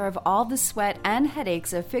take care of all the sweat and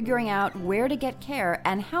headaches of figuring out where to get care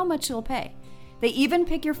and how much you'll pay. They even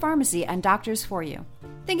pick your pharmacy and doctors for you.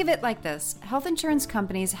 Think of it like this. Health insurance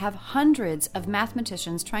companies have hundreds of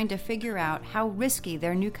mathematicians trying to figure out how risky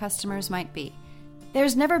their new customers might be.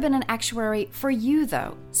 There's never been an actuary for you,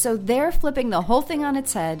 though, so they're flipping the whole thing on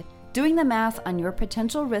its head, doing the math on your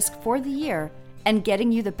potential risk for the year, and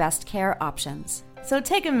getting you the best care options. So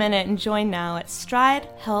take a minute and join now at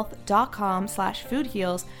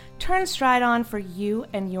stridehealth.com/foodheals. Turn Stride on for you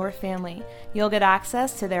and your family. You'll get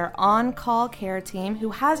access to their on-call care team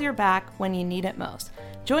who has your back when you need it most.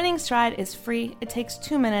 Joining Stride is free, it takes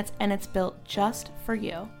 2 minutes, and it's built just for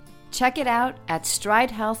you. Check it out at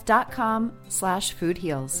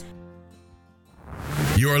stridehealth.com/foodheals.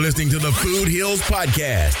 You're listening to the Food Heals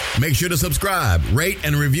Podcast. Make sure to subscribe, rate,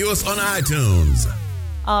 and review us on iTunes.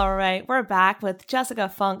 All right, we're back with Jessica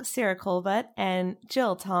Funk, Sarah Colbert, and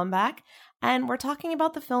Jill Tomback. And we're talking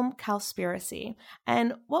about the film Cowspiracy.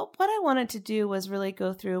 And what I wanted to do was really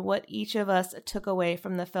go through what each of us took away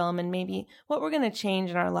from the film and maybe what we're going to change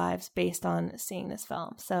in our lives based on seeing this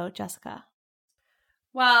film. So, Jessica.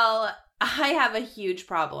 Well, I have a huge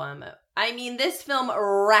problem. I mean, this film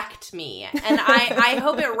wrecked me. And I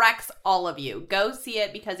hope it wrecks all of you. Go see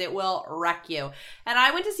it because it will wreck you. And I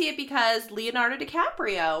went to see it because Leonardo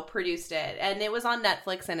DiCaprio produced it. And it was on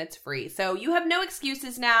Netflix and it's free. So you have no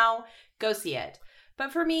excuses now. Go see it.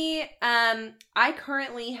 But for me, I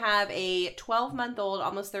currently have a 12-month-old,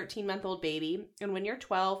 almost 13-month-old baby. And when you're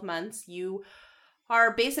 12 months, you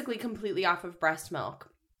are basically completely off of breast milk.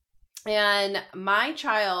 And my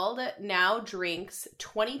child now drinks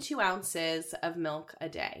 22 ounces of milk a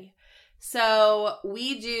day. So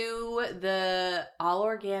we do the all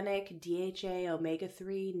organic DHA,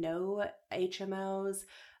 omega-3, no HMOs.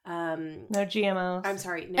 No GMOs. I'm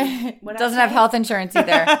sorry. No, what doesn't have health insurance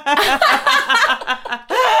either.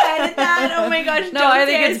 Edit that. Oh my gosh. No, I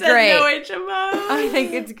think it's great. No HMOs. I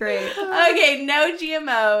think it's great. Okay, no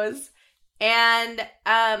GMOs. And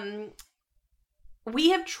we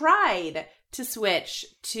have tried to switch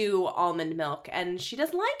to almond milk, and she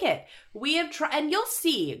doesn't like it. We have tried, and you'll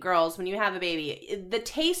see, girls, when you have a baby, the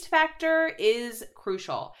taste factor is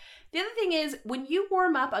crucial. The other thing is, when you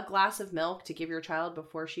warm up a glass of milk to give your child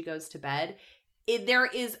before she goes to bed, there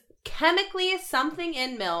is chemically something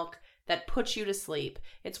in milk that puts you to sleep.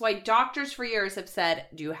 It's why doctors for years have said,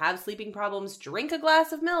 do you have sleeping problems? Drink a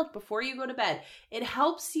glass of milk before you go to bed. It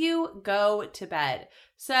helps you go to bed.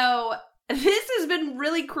 So this has been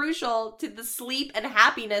really crucial to the sleep and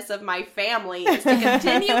happiness of my family, is to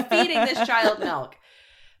continue feeding this child milk.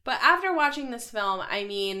 But after watching this film, I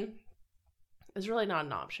mean, it's really not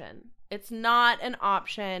an option. It's not an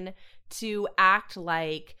option to act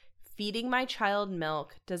like feeding my child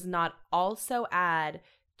milk does not also add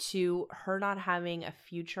to her not having a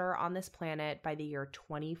future on this planet by the year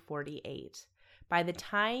 2048. By the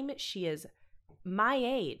time she is my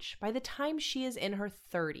age, by the time she is in her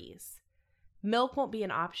 30s, milk won't be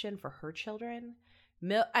an option for her children.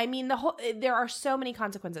 I mean, there are so many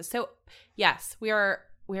consequences. So yes, we are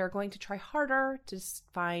going to try harder to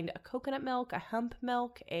find a coconut milk, a hemp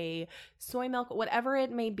milk, a soy milk, whatever it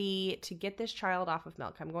may be, to get this child off of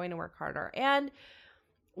milk. I'm going to work harder. And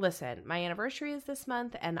listen, my anniversary is this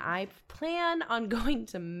month, and I plan on going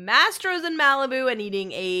to Mastro's in Malibu and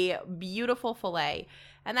eating a beautiful filet.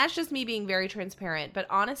 And that's just me being very transparent. But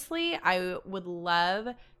honestly, I would love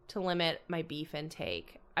to limit my beef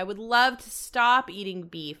intake. I would love to stop eating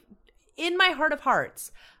beef. In my heart of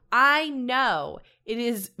hearts, I know it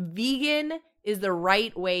is vegan is the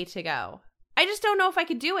right way to go. I just don't know if I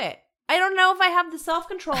could do it. I don't know if I have the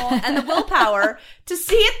self-control and the willpower to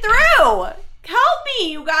see it through. Help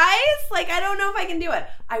me, you guys. Like, I don't know if I can do it.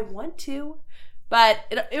 I want to, but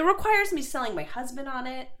it requires me selling my husband on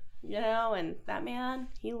it, you know, and that man,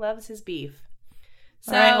 he loves his beef.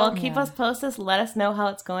 So, all right, well, keep us posted. Let us know how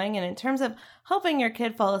it's going. And in terms of helping your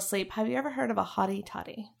kid fall asleep, have you ever heard of a hottie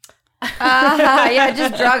toddy? Yeah,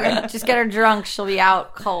 just drug her. Just get her drunk. She'll be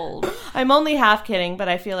out cold. I'm only half kidding, but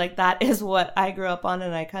I feel like that is what I grew up on,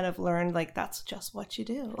 and I kind of learned like that's just what you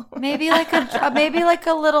do. Maybe like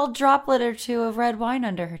a little droplet or two of red wine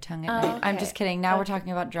under her tongue at night. Okay. I'm just kidding. Now we're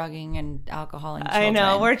talking about drugging and alcohol and children. I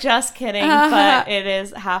know, we're just kidding, but it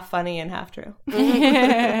is half funny and half true.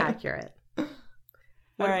 Accurate.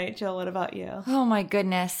 All right, Jill, what about you? Oh my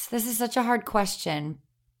goodness. This is such a hard question.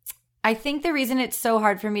 I think the reason it's so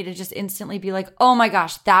hard for me to just instantly be like, oh my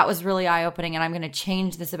gosh, that was really eye-opening and I'm going to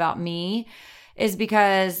change this about me is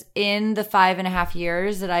because in the 5.5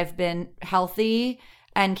 years that I've been healthy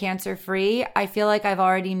and cancer-free, I feel like I've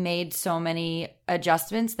already made so many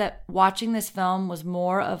adjustments that watching this film was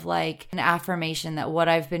more of like an affirmation that what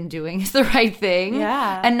I've been doing is the right thing.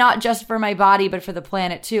 Yeah. And not just for my body, but for the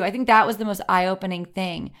planet too. I think that was the most eye-opening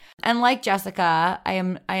thing. And like Jessica, I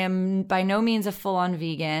am by no means a full-on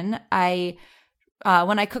vegan.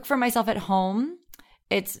 When I cook for myself at home,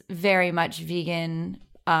 it's very much vegan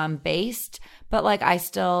based, but like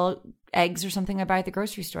eggs or something I buy at the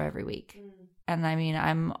grocery store every week. And I mean,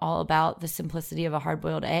 I'm all about the simplicity of a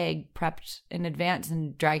hard-boiled egg prepped in advance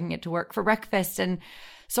and dragging it to work for breakfast. And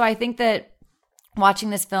so I think that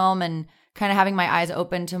watching this film and kind of having my eyes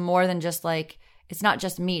open to more than just like, it's not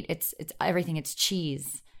just meat, it's everything. It's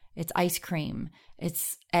cheese, it's ice cream,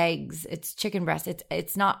 it's eggs, it's chicken breast.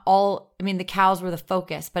 It's not all, I mean, the cows were the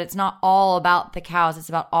focus, but it's not all about the cows. It's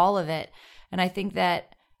about all of it. And I think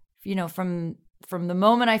that, you know, from the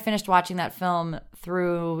moment I finished watching that film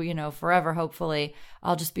through, you know, forever, hopefully,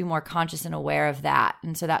 I'll just be more conscious and aware of that.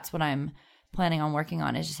 And so that's what I'm planning on working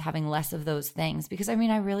on, is just having less of those things, because I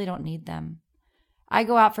mean, I really don't need them. I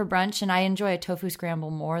go out for brunch and I enjoy a tofu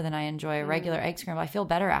scramble more than I enjoy a regular egg scramble. I feel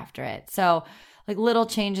better after it. So like little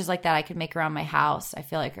changes like that I could make around my house, I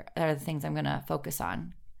feel like are the things I'm going to focus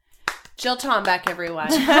on. Jill Tombeck, everyone.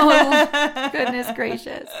 Oh, goodness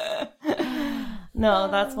gracious. No,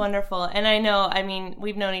 that's wonderful. And I know, I mean,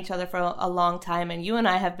 we've known each other for a long time, and you and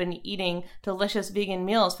I have been eating delicious vegan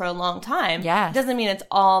meals for a long time. Yes. It doesn't mean it's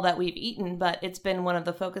all that we've eaten, but it's been one of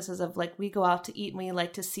the focuses of, like, we go out to eat and we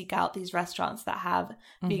like to seek out these restaurants that have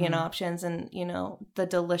vegan options and, you know, the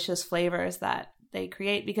delicious flavors that they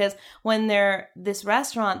create, because when they're this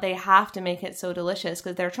restaurant, they have to make it so delicious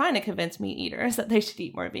because they're trying to convince meat eaters that they should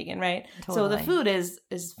eat more vegan, right? Totally. So the food is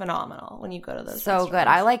phenomenal when you go to those so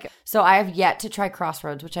restaurants. good. I have yet to try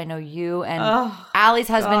Crossroads, which I know you and Allie's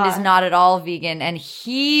husband is not at all vegan, and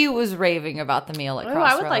he was raving about the meal at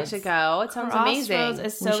Crossroads. I would like to go. It sounds amazing. Crossroads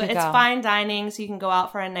is so good. It's fine dining, so you can go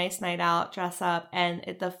out for a nice night out, dress up,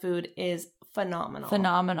 and the food is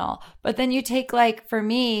phenomenal. But then you take, like, for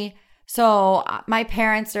me, so my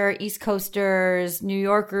parents are East Coasters, New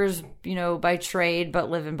Yorkers, you know, by trade, but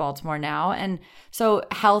live in Baltimore now. And so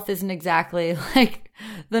health isn't exactly like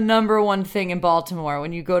the number one thing in Baltimore.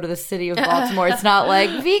 When you go to the city of Baltimore, it's not like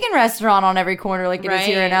vegan restaurant on every corner like it is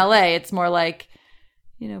here in LA. It's more like,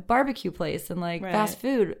 you know, barbecue place and like fast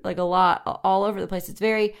food, like a lot all over the place. It's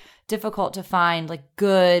very difficult to find like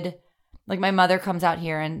good. Like my mother comes out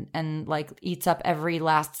here and like eats up every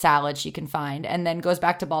last salad she can find and then goes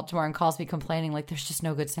back to Baltimore and calls me complaining like there's just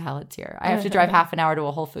no good salads here. I have to drive half an hour to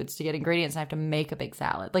a Whole Foods to get ingredients and I have to make a big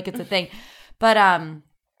salad. Like it's a thing. But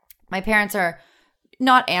my parents are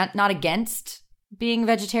not against being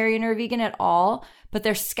vegetarian or vegan at all, but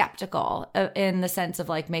they're skeptical in the sense of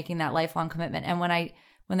like making that lifelong commitment. And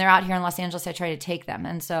when they're out here in Los Angeles, I try to take them.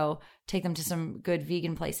 And so take them to some good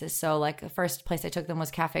vegan places. So like the first place I took them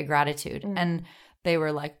was Cafe Gratitude. And they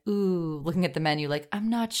were like, ooh, looking at the menu, like, I'm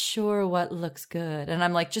not sure what looks good. And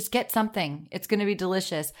I'm like, just get something. It's going to be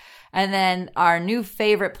delicious. And then our new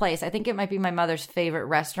favorite place, I think it might be my mother's favorite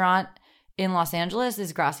restaurant in Los Angeles,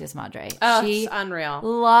 is Gracias Madre. Oh, she it's unreal.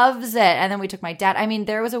 Loves it. And then we took my dad. I mean,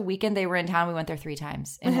 there was a weekend they were in town. We went there 3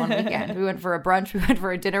 times in one weekend. We went for a brunch. We went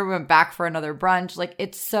for a dinner. We went back for another brunch. Like,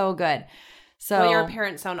 it's so good. So, well, your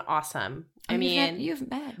parents sound awesome. I mean, you've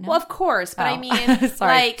met. No? Well, of course, but I mean,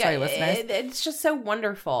 sorry, listeners. It's just so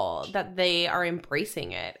wonderful that they are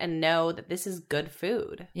embracing it and know that this is good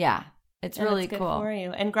food. Yeah. It's really good cool for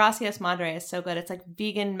you. And Gracias Madre is so good. It's like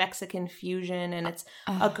vegan Mexican fusion, and it's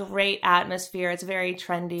a great atmosphere. It's very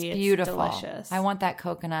trendy. It's beautiful. It's delicious. I want that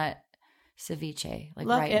coconut ceviche. Like,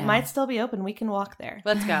 look, right it now. might still be open. We can walk there.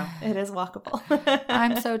 Let's go. It is walkable.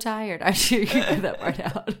 I'm so tired. I'm sure you can cut that part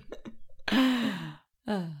out.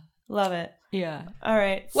 Love it. Yeah. All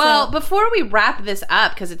right. Well, before we wrap this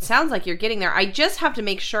up, because it sounds like you're getting there, I just have to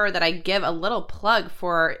make sure that I give a little plug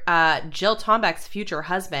for Jill Tomback's future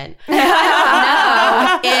husband.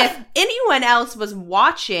 I don't know if anyone else was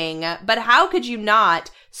watching, but how could you not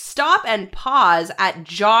stop and pause at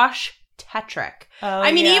Josh Tetrick?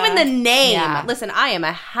 I mean, even the name. Yeah. Listen, I am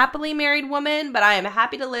a happily married woman, but I am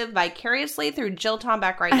happy to live vicariously through Jill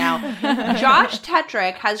Tomback right now. Josh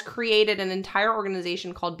Tetrick has created an entire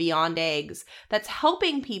organization called Beyond Eggs that's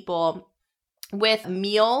helping people with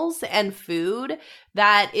meals and food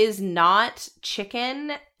that is not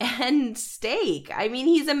chicken and steak. I mean,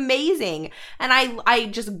 he's amazing. And I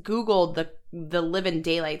just Googled the living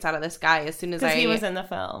daylights out of this guy as soon as he was in the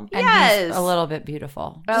film. And yes. He's a little bit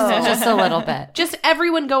beautiful. Oh. Just a little bit. Just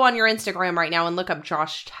everyone go on your Instagram right now and look up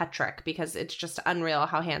Josh Tetrick because it's just unreal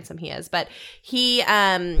how handsome he is. But he,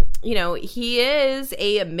 he is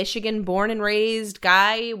a Michigan born and raised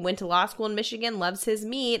guy, went to law school in Michigan, loves his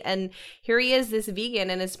meat. And here he is, this vegan,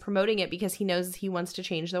 and is promoting it because he knows he wants to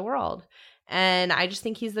change the world. And I just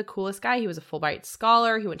think he's the coolest guy. He was a Fulbright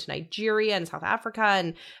scholar. He went to Nigeria and South Africa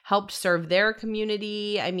and helped serve their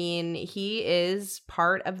community. I mean, he is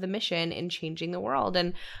part of the mission in changing the world.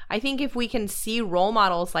 And I think if we can see role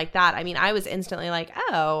models like that, I mean, I was instantly like,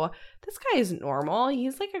 oh, this guy is normal.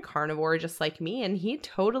 He's like a carnivore just like me, and he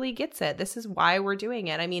totally gets it. This is why we're doing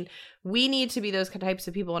it. I mean, we need to be those types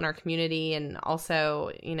of people in our community and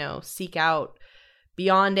also, seek out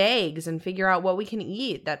Beyond Eggs and figure out what we can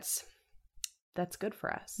eat that's good for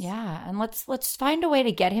us. Yeah, and let's find a way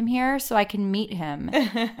to get him here so I can meet him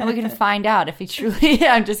and we can find out if he truly.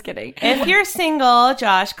 I'm just kidding. If you're single,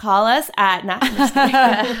 Josh, call us at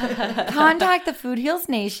contact the Food Heals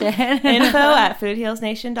Nation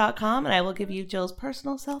info@foodhealsnation.com, and I will give you Jill's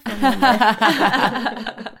personal cell phone number.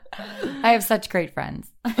 I have such great friends.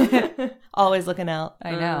 Always looking out.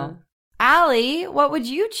 I know. Allie, what would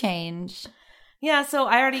you change? Yeah, so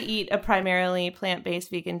I already eat a primarily plant-based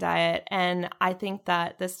vegan diet, and I think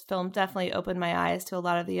that this film definitely opened my eyes to a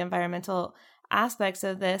lot of the environmental aspects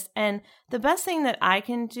of this. And the best thing that I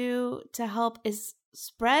can do to help is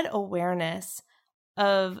spread awareness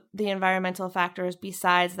of the environmental factors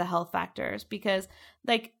besides the health factors, because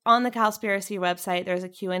like on the Cowspiracy website, there's a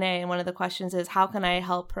Q&A, and one of the questions is, how can I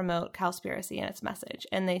help promote Cowspiracy and its message?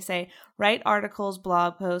 And they say, write articles,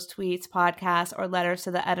 blog posts, tweets, podcasts, or letters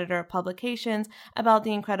to the editor of publications about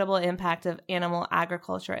the incredible impact of animal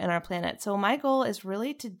agriculture in our planet. So my goal is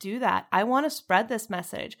really to do that. I want to spread this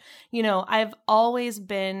message. You know, I've always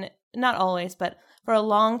been, not always, but for a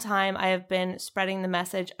long time, I have been spreading the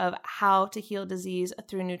message of how to heal disease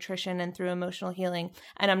through nutrition and through emotional healing.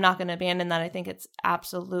 And I'm not going to abandon that. I think it's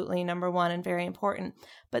absolutely number one and very important.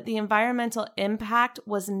 But the environmental impact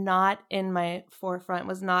was not in my forefront,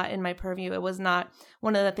 was not in my purview. It was not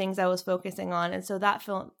one of the things I was focusing on. And so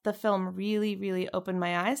the film really, really opened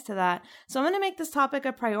my eyes to that. So I'm going to make this topic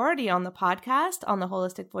a priority on the podcast, on the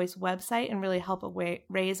Holistic Voice website, and really help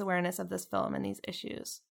raise awareness of this film and these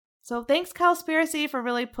issues. So thanks, Cowspiracy, for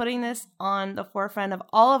really putting this on the forefront of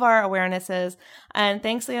all of our awarenesses. And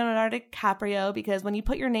thanks, Leonardo DiCaprio, because when you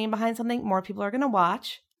put your name behind something, more people are going to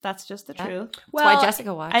watch. That's just the truth. Well, that's why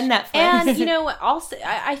Jessica watched. And Netflix. And, you know, also,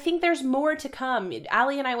 I think there's more to come.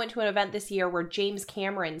 Allie and I went to an event this year where James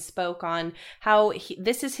Cameron spoke on how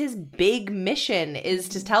this is his big mission, is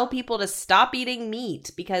to tell people to stop eating meat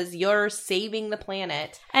because you're saving the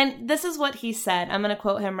planet. And this is what he said. I'm going to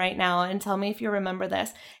quote him right now and tell me if you remember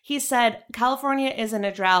this. He said, California is in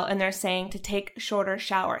a drought and they're saying to take shorter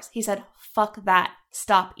showers. He said, fuck that.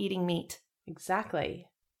 Stop eating meat. Exactly.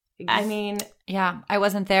 I mean, yeah, I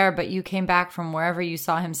wasn't there, but you came back from wherever you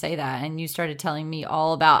saw him say that, and you started telling me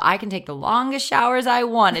all about, I can take the longest showers I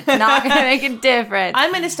want. It's not going to make a difference.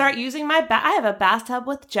 I'm going to start using I have a bathtub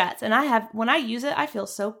with jets, and when I use it, I feel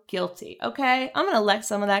so guilty. Okay, I'm going to let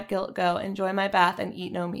some of that guilt go, enjoy my bath, and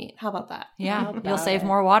eat no meat. How about that? Yeah, you'll save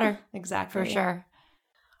more water. Exactly. For sure.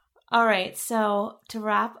 All right, so to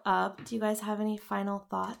wrap up, do you guys have any final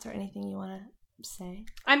thoughts or anything you want to say?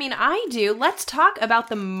 I mean, I do. Let's talk about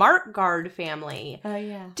the Markgard family. Oh,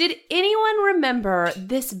 yeah. Did anyone remember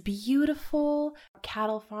this beautiful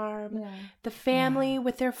cattle farm? Yeah. The family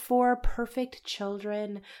with their 4 perfect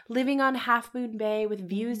children living on Half Moon Bay with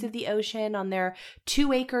views of the ocean on their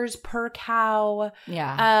 2 acres per cow.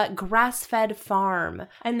 Yeah. Grass-fed farm.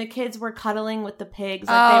 And the kids were cuddling with the pigs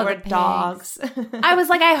like they were dogs. I was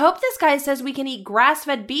like, I hope this guy says we can eat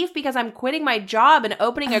grass-fed beef because I'm quitting my job and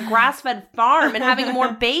opening a grass-fed farm and having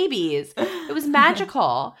more babies. It was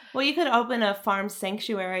magical. Well, you could open a farm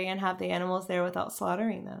sanctuary and have the animals there without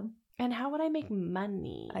slaughtering them. And how would I make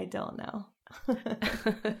money? I don't know.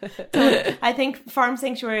 I think farm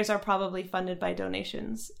sanctuaries are probably funded by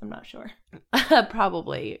donations. I'm not sure.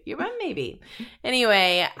 Probably. Maybe.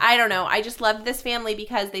 Anyway, I don't know. I just loved this family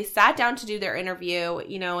because they sat down to do their interview,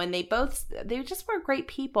 you know, and they just were great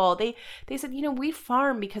people. They said, you know, we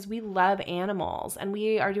farm because we love animals and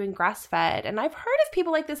we are doing grass fed. And I've heard of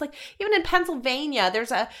people like this, like even in Pennsylvania,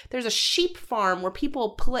 there's a sheep farm where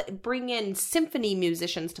people bring in symphony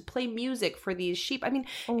musicians to play music for these sheep. I mean,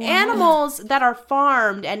 animals that are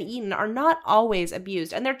farmed and eaten are not always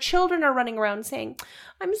abused, and their children are running around saying,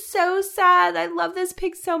 I'm so sad. I love this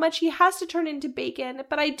pig so much. He has to turn into bacon,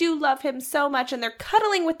 but I do love him so much. And they're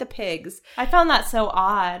cuddling with the pigs. I found that so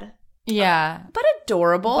odd. Yeah. But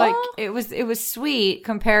adorable. Like it was sweet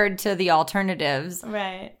compared to the alternatives.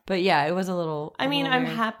 Right. But yeah, it was a little I'm weird.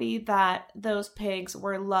 happy that those pigs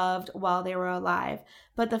were loved while they were alive.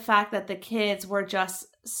 But the fact that the kids were just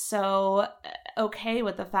so okay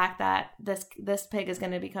with the fact that this pig is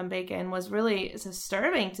going to become bacon was really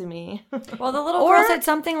disturbing to me. Well, the little girl said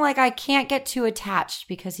something like, I can't get too attached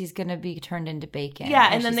because he's going to be turned into bacon. Yeah,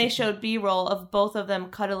 and then they showed B-roll of both of them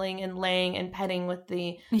cuddling and laying and petting with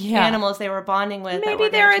the animals they were bonding with. Maybe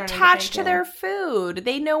they're attached to their food.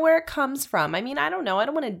 They know where it comes from. I mean, I don't know. I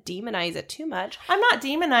don't want to demonize it too much. I'm not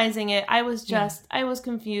demonizing it. I was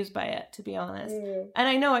confused by it, to be honest. And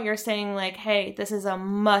I know what you're saying, like, hey, this is a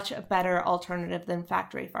much better alternative than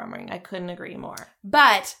factory farming. I couldn't agree more.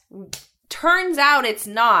 But turns out it's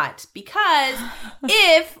not, because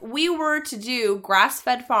if we were to do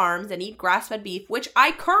grass-fed farms and eat grass-fed beef, which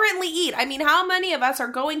I currently eat, I mean, how many of us are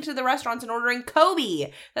going to the restaurants and ordering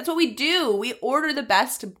Kobe? That's what we do. We order the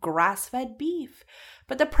best grass-fed beef.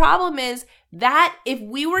 But the problem is that if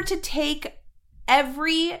we were to take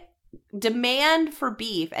every demand for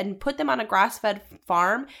beef and put them on a grass-fed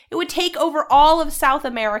farm, it would take over all of South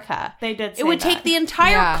America. They did say it would that. take the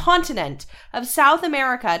entire continent of South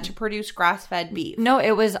America to produce grass-fed beef. No,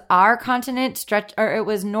 it was our continent it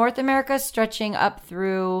was North America stretching up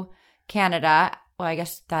through Canada. Well, I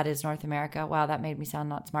guess that is North America. Wow, that made me sound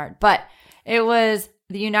not smart. But it was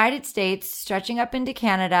the United States stretching up into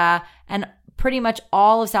Canada and pretty much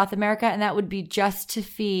all of South America, and that would be just to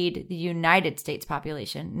feed the United States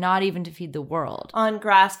population, not even to feed the world. On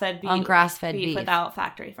grass-fed beef. On grass-fed beef. Without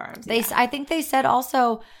factory farms. I think they said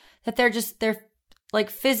also that there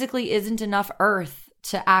like physically isn't enough earth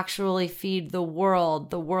to actually feed the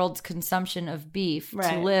world's consumption of beef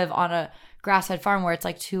to live on a grass-fed farm where it's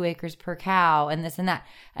like 2 acres per cow and this and that.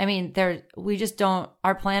 I mean, we just don't,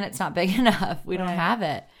 our planet's not big enough. We don't have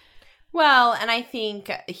it. Well, and I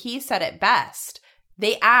think he said it best.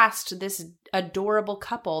 They asked this adorable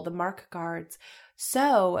couple, the Mark Guards,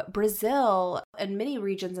 so Brazil and many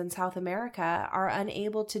regions in South America are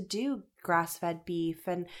unable to do grass-fed beef,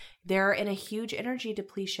 and they're in a huge energy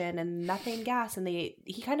depletion and methane gas, and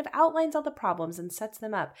he kind of outlines all the problems and sets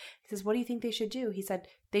them up. He says, what do you think they should do? He said,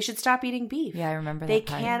 they should stop eating beef. Yeah, I remember that. They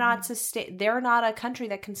cannot sustain, they're not a country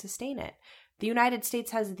that can sustain it. The United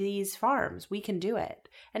States has these farms. We can do it.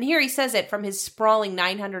 And here he says it from his sprawling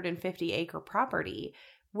 950-acre property,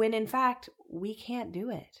 when in fact, we can't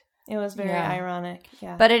do it. It was very ironic.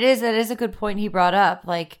 Yeah. But it is a good point he brought up.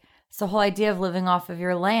 Like, it's the whole idea of living off of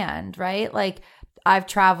your land, right? Like, I've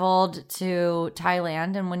traveled to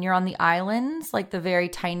Thailand, and when you're on the islands, like the very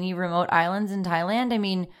tiny remote islands in Thailand, I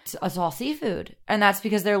mean, it's all seafood. And that's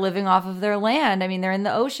because they're living off of their land. I mean, they're in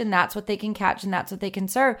the ocean. That's what they can catch and that's what they can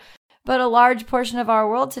serve. But a large portion of our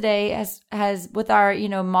world today has with our,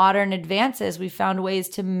 modern advances, we've found ways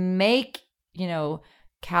to make,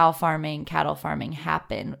 cow farming, cattle farming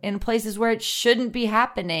happen in places where it shouldn't be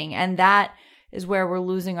happening. And that is where we're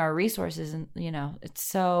losing our resources. And, it's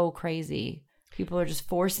so crazy. People are just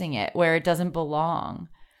forcing it where it doesn't belong.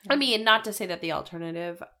 I mean, not to say that the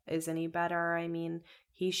alternative is any better. I mean,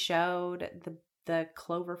 he showed the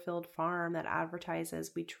Cloverfield farm that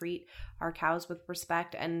advertises we treat our cows with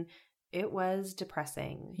respect, and it was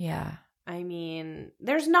depressing. Yeah. I mean,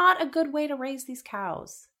 there's not a good way to raise these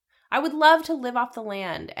cows. I would love to live off the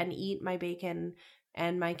land and eat my bacon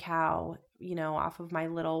and my cow, off of my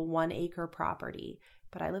little 1 acre property.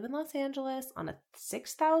 But I live in Los Angeles on a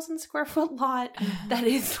 6,000 square foot lot that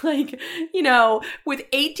is like, with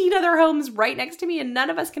 18 other homes right next to me, and none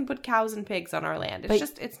of us can put cows and pigs on our land.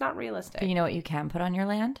 It's not realistic. But you know what you can put on your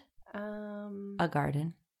land? A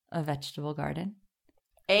garden, a vegetable garden.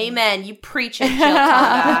 Amen. You preach it, Jill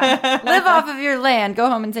Tonga. Live off of your land. Go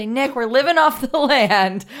home and say, Nick, we're living off the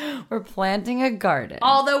land. We're planting a garden.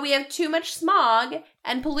 Although we have too much smog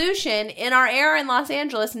and pollution in our air in Los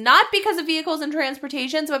Angeles, not because of vehicles and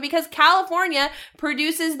transportations, but because California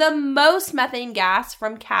produces the most methane gas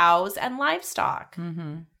from cows and livestock.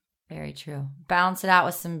 Mm-hmm. Very true. Balance it out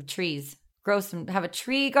with some trees. Have a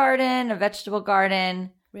tree garden, a vegetable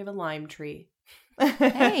garden. We have a lime tree.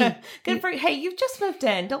 Hey, you've just moved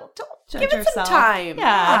in. Don't judge give it yourself. some time.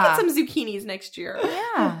 Yeah, I'll get some zucchinis next year.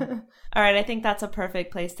 Yeah. All right, I think that's a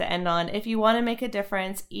perfect place to end on. If you want to make a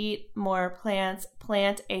difference, eat more plants,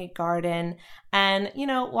 plant a garden, and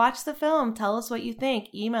watch the film. Tell us what you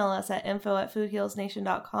think. Email us at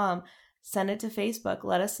info@foodhealsnation.com. Send it to Facebook.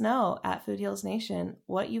 Let us know at Food Heals Nation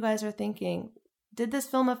what you guys are thinking. Did this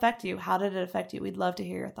film affect you? How did it affect you? We'd love to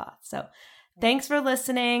hear your thoughts. So thanks for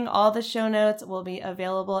listening. All the show notes will be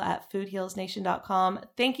available at foodhealsnation.com.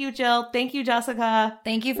 Thank you, Jill. Thank you, Jessica.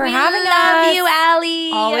 Thank you for having us. We love you,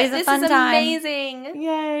 Allie. Always a fun time. This is amazing.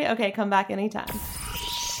 Yay. Okay, come back anytime.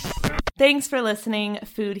 Thanks for listening,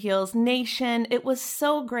 Food Heals Nation. It was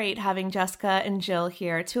so great having Jessica and Jill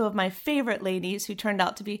here, two of my favorite ladies who turned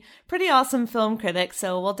out to be pretty awesome film critics,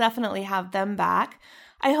 so we'll definitely have them back.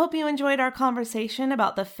 I hope you enjoyed our conversation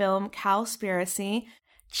about the film Cowspiracy.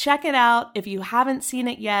 Check it out if you haven't seen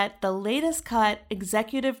it yet. The latest cut,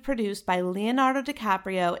 executive produced by Leonardo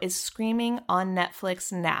DiCaprio, is streaming on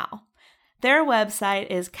Netflix now. Their website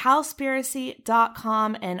is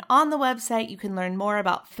cowspiracy.com, and on the website you can learn more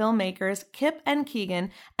about filmmakers Kip and Keegan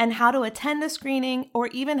and how to attend a screening or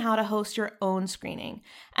even how to host your own screening.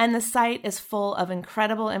 And the site is full of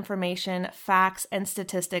incredible information, facts, and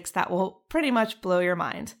statistics that will pretty much blow your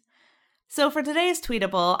mind. So for today's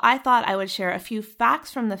Tweetable, I thought I would share a few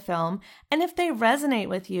facts from the film, and if they resonate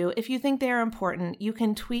with you, if you think they are important, you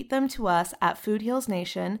can tweet them to us at Food Heals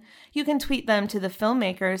Nation. You can tweet them to the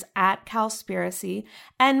filmmakers at Cowspiracy,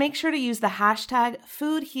 and make sure to use the hashtag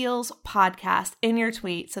FoodHealsPodcast in your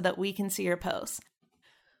tweet so that we can see your posts.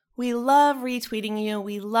 We love retweeting you.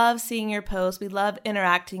 We love seeing your posts. We love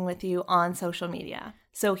interacting with you on social media.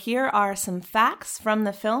 So here are some facts from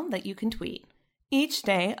the film that you can tweet. Each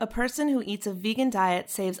day, a person who eats a vegan diet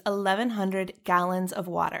saves 1,100 gallons of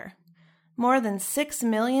water. More than 6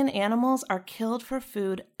 million animals are killed for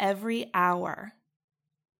food every hour.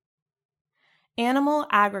 Animal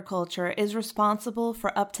agriculture is responsible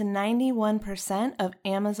for up to 91% of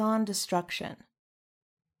Amazon destruction.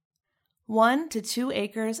 1 to 2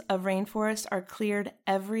 acres of rainforest are cleared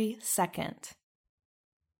every second.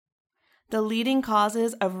 The leading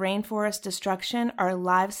causes of rainforest destruction are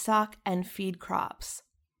livestock and feed crops.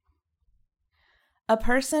 A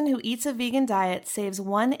person who eats a vegan diet saves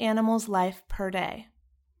 1 animal's life per day.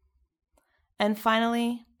 And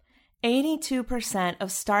finally, 82%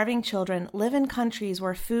 of starving children live in countries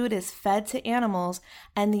where food is fed to animals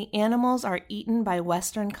and the animals are eaten by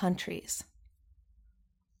Western countries.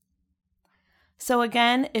 So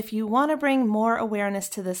again, if you want to bring more awareness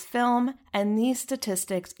to this film and these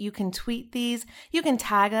statistics, you can tweet these. You can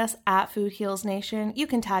tag us at Food Heals Nation. You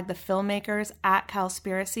can tag the filmmakers at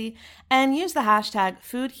Cowspiracy and use the hashtag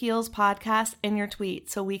Food Heals Podcast in your tweet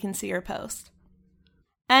so we can see your post.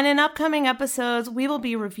 And in upcoming episodes, we will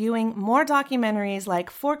be reviewing more documentaries like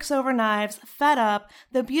Forks Over Knives, Fed Up,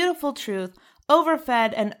 The Beautiful Truth,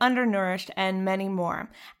 Overfed and Undernourished, and many more.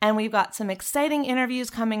 And we've got some exciting interviews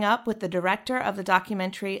coming up with the director of the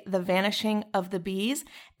documentary The Vanishing of the Bees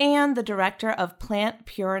and the director of Plant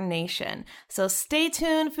Pure Nation. So stay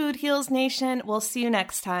tuned, Food Heals Nation. We'll see you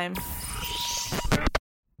next time.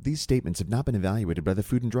 These statements have not been evaluated by the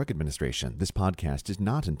Food and Drug Administration. This podcast is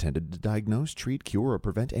not intended to diagnose, treat, cure, or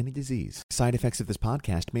prevent any disease. Side effects of this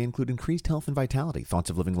podcast may include increased health and vitality, thoughts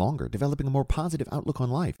of living longer, developing a more positive outlook on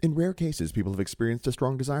life. In rare cases, people have experienced a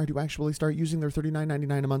strong desire to actually start using their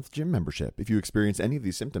 $39.99 a month gym membership. If you experience any of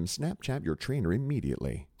these symptoms, Snapchat your trainer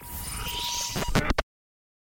immediately.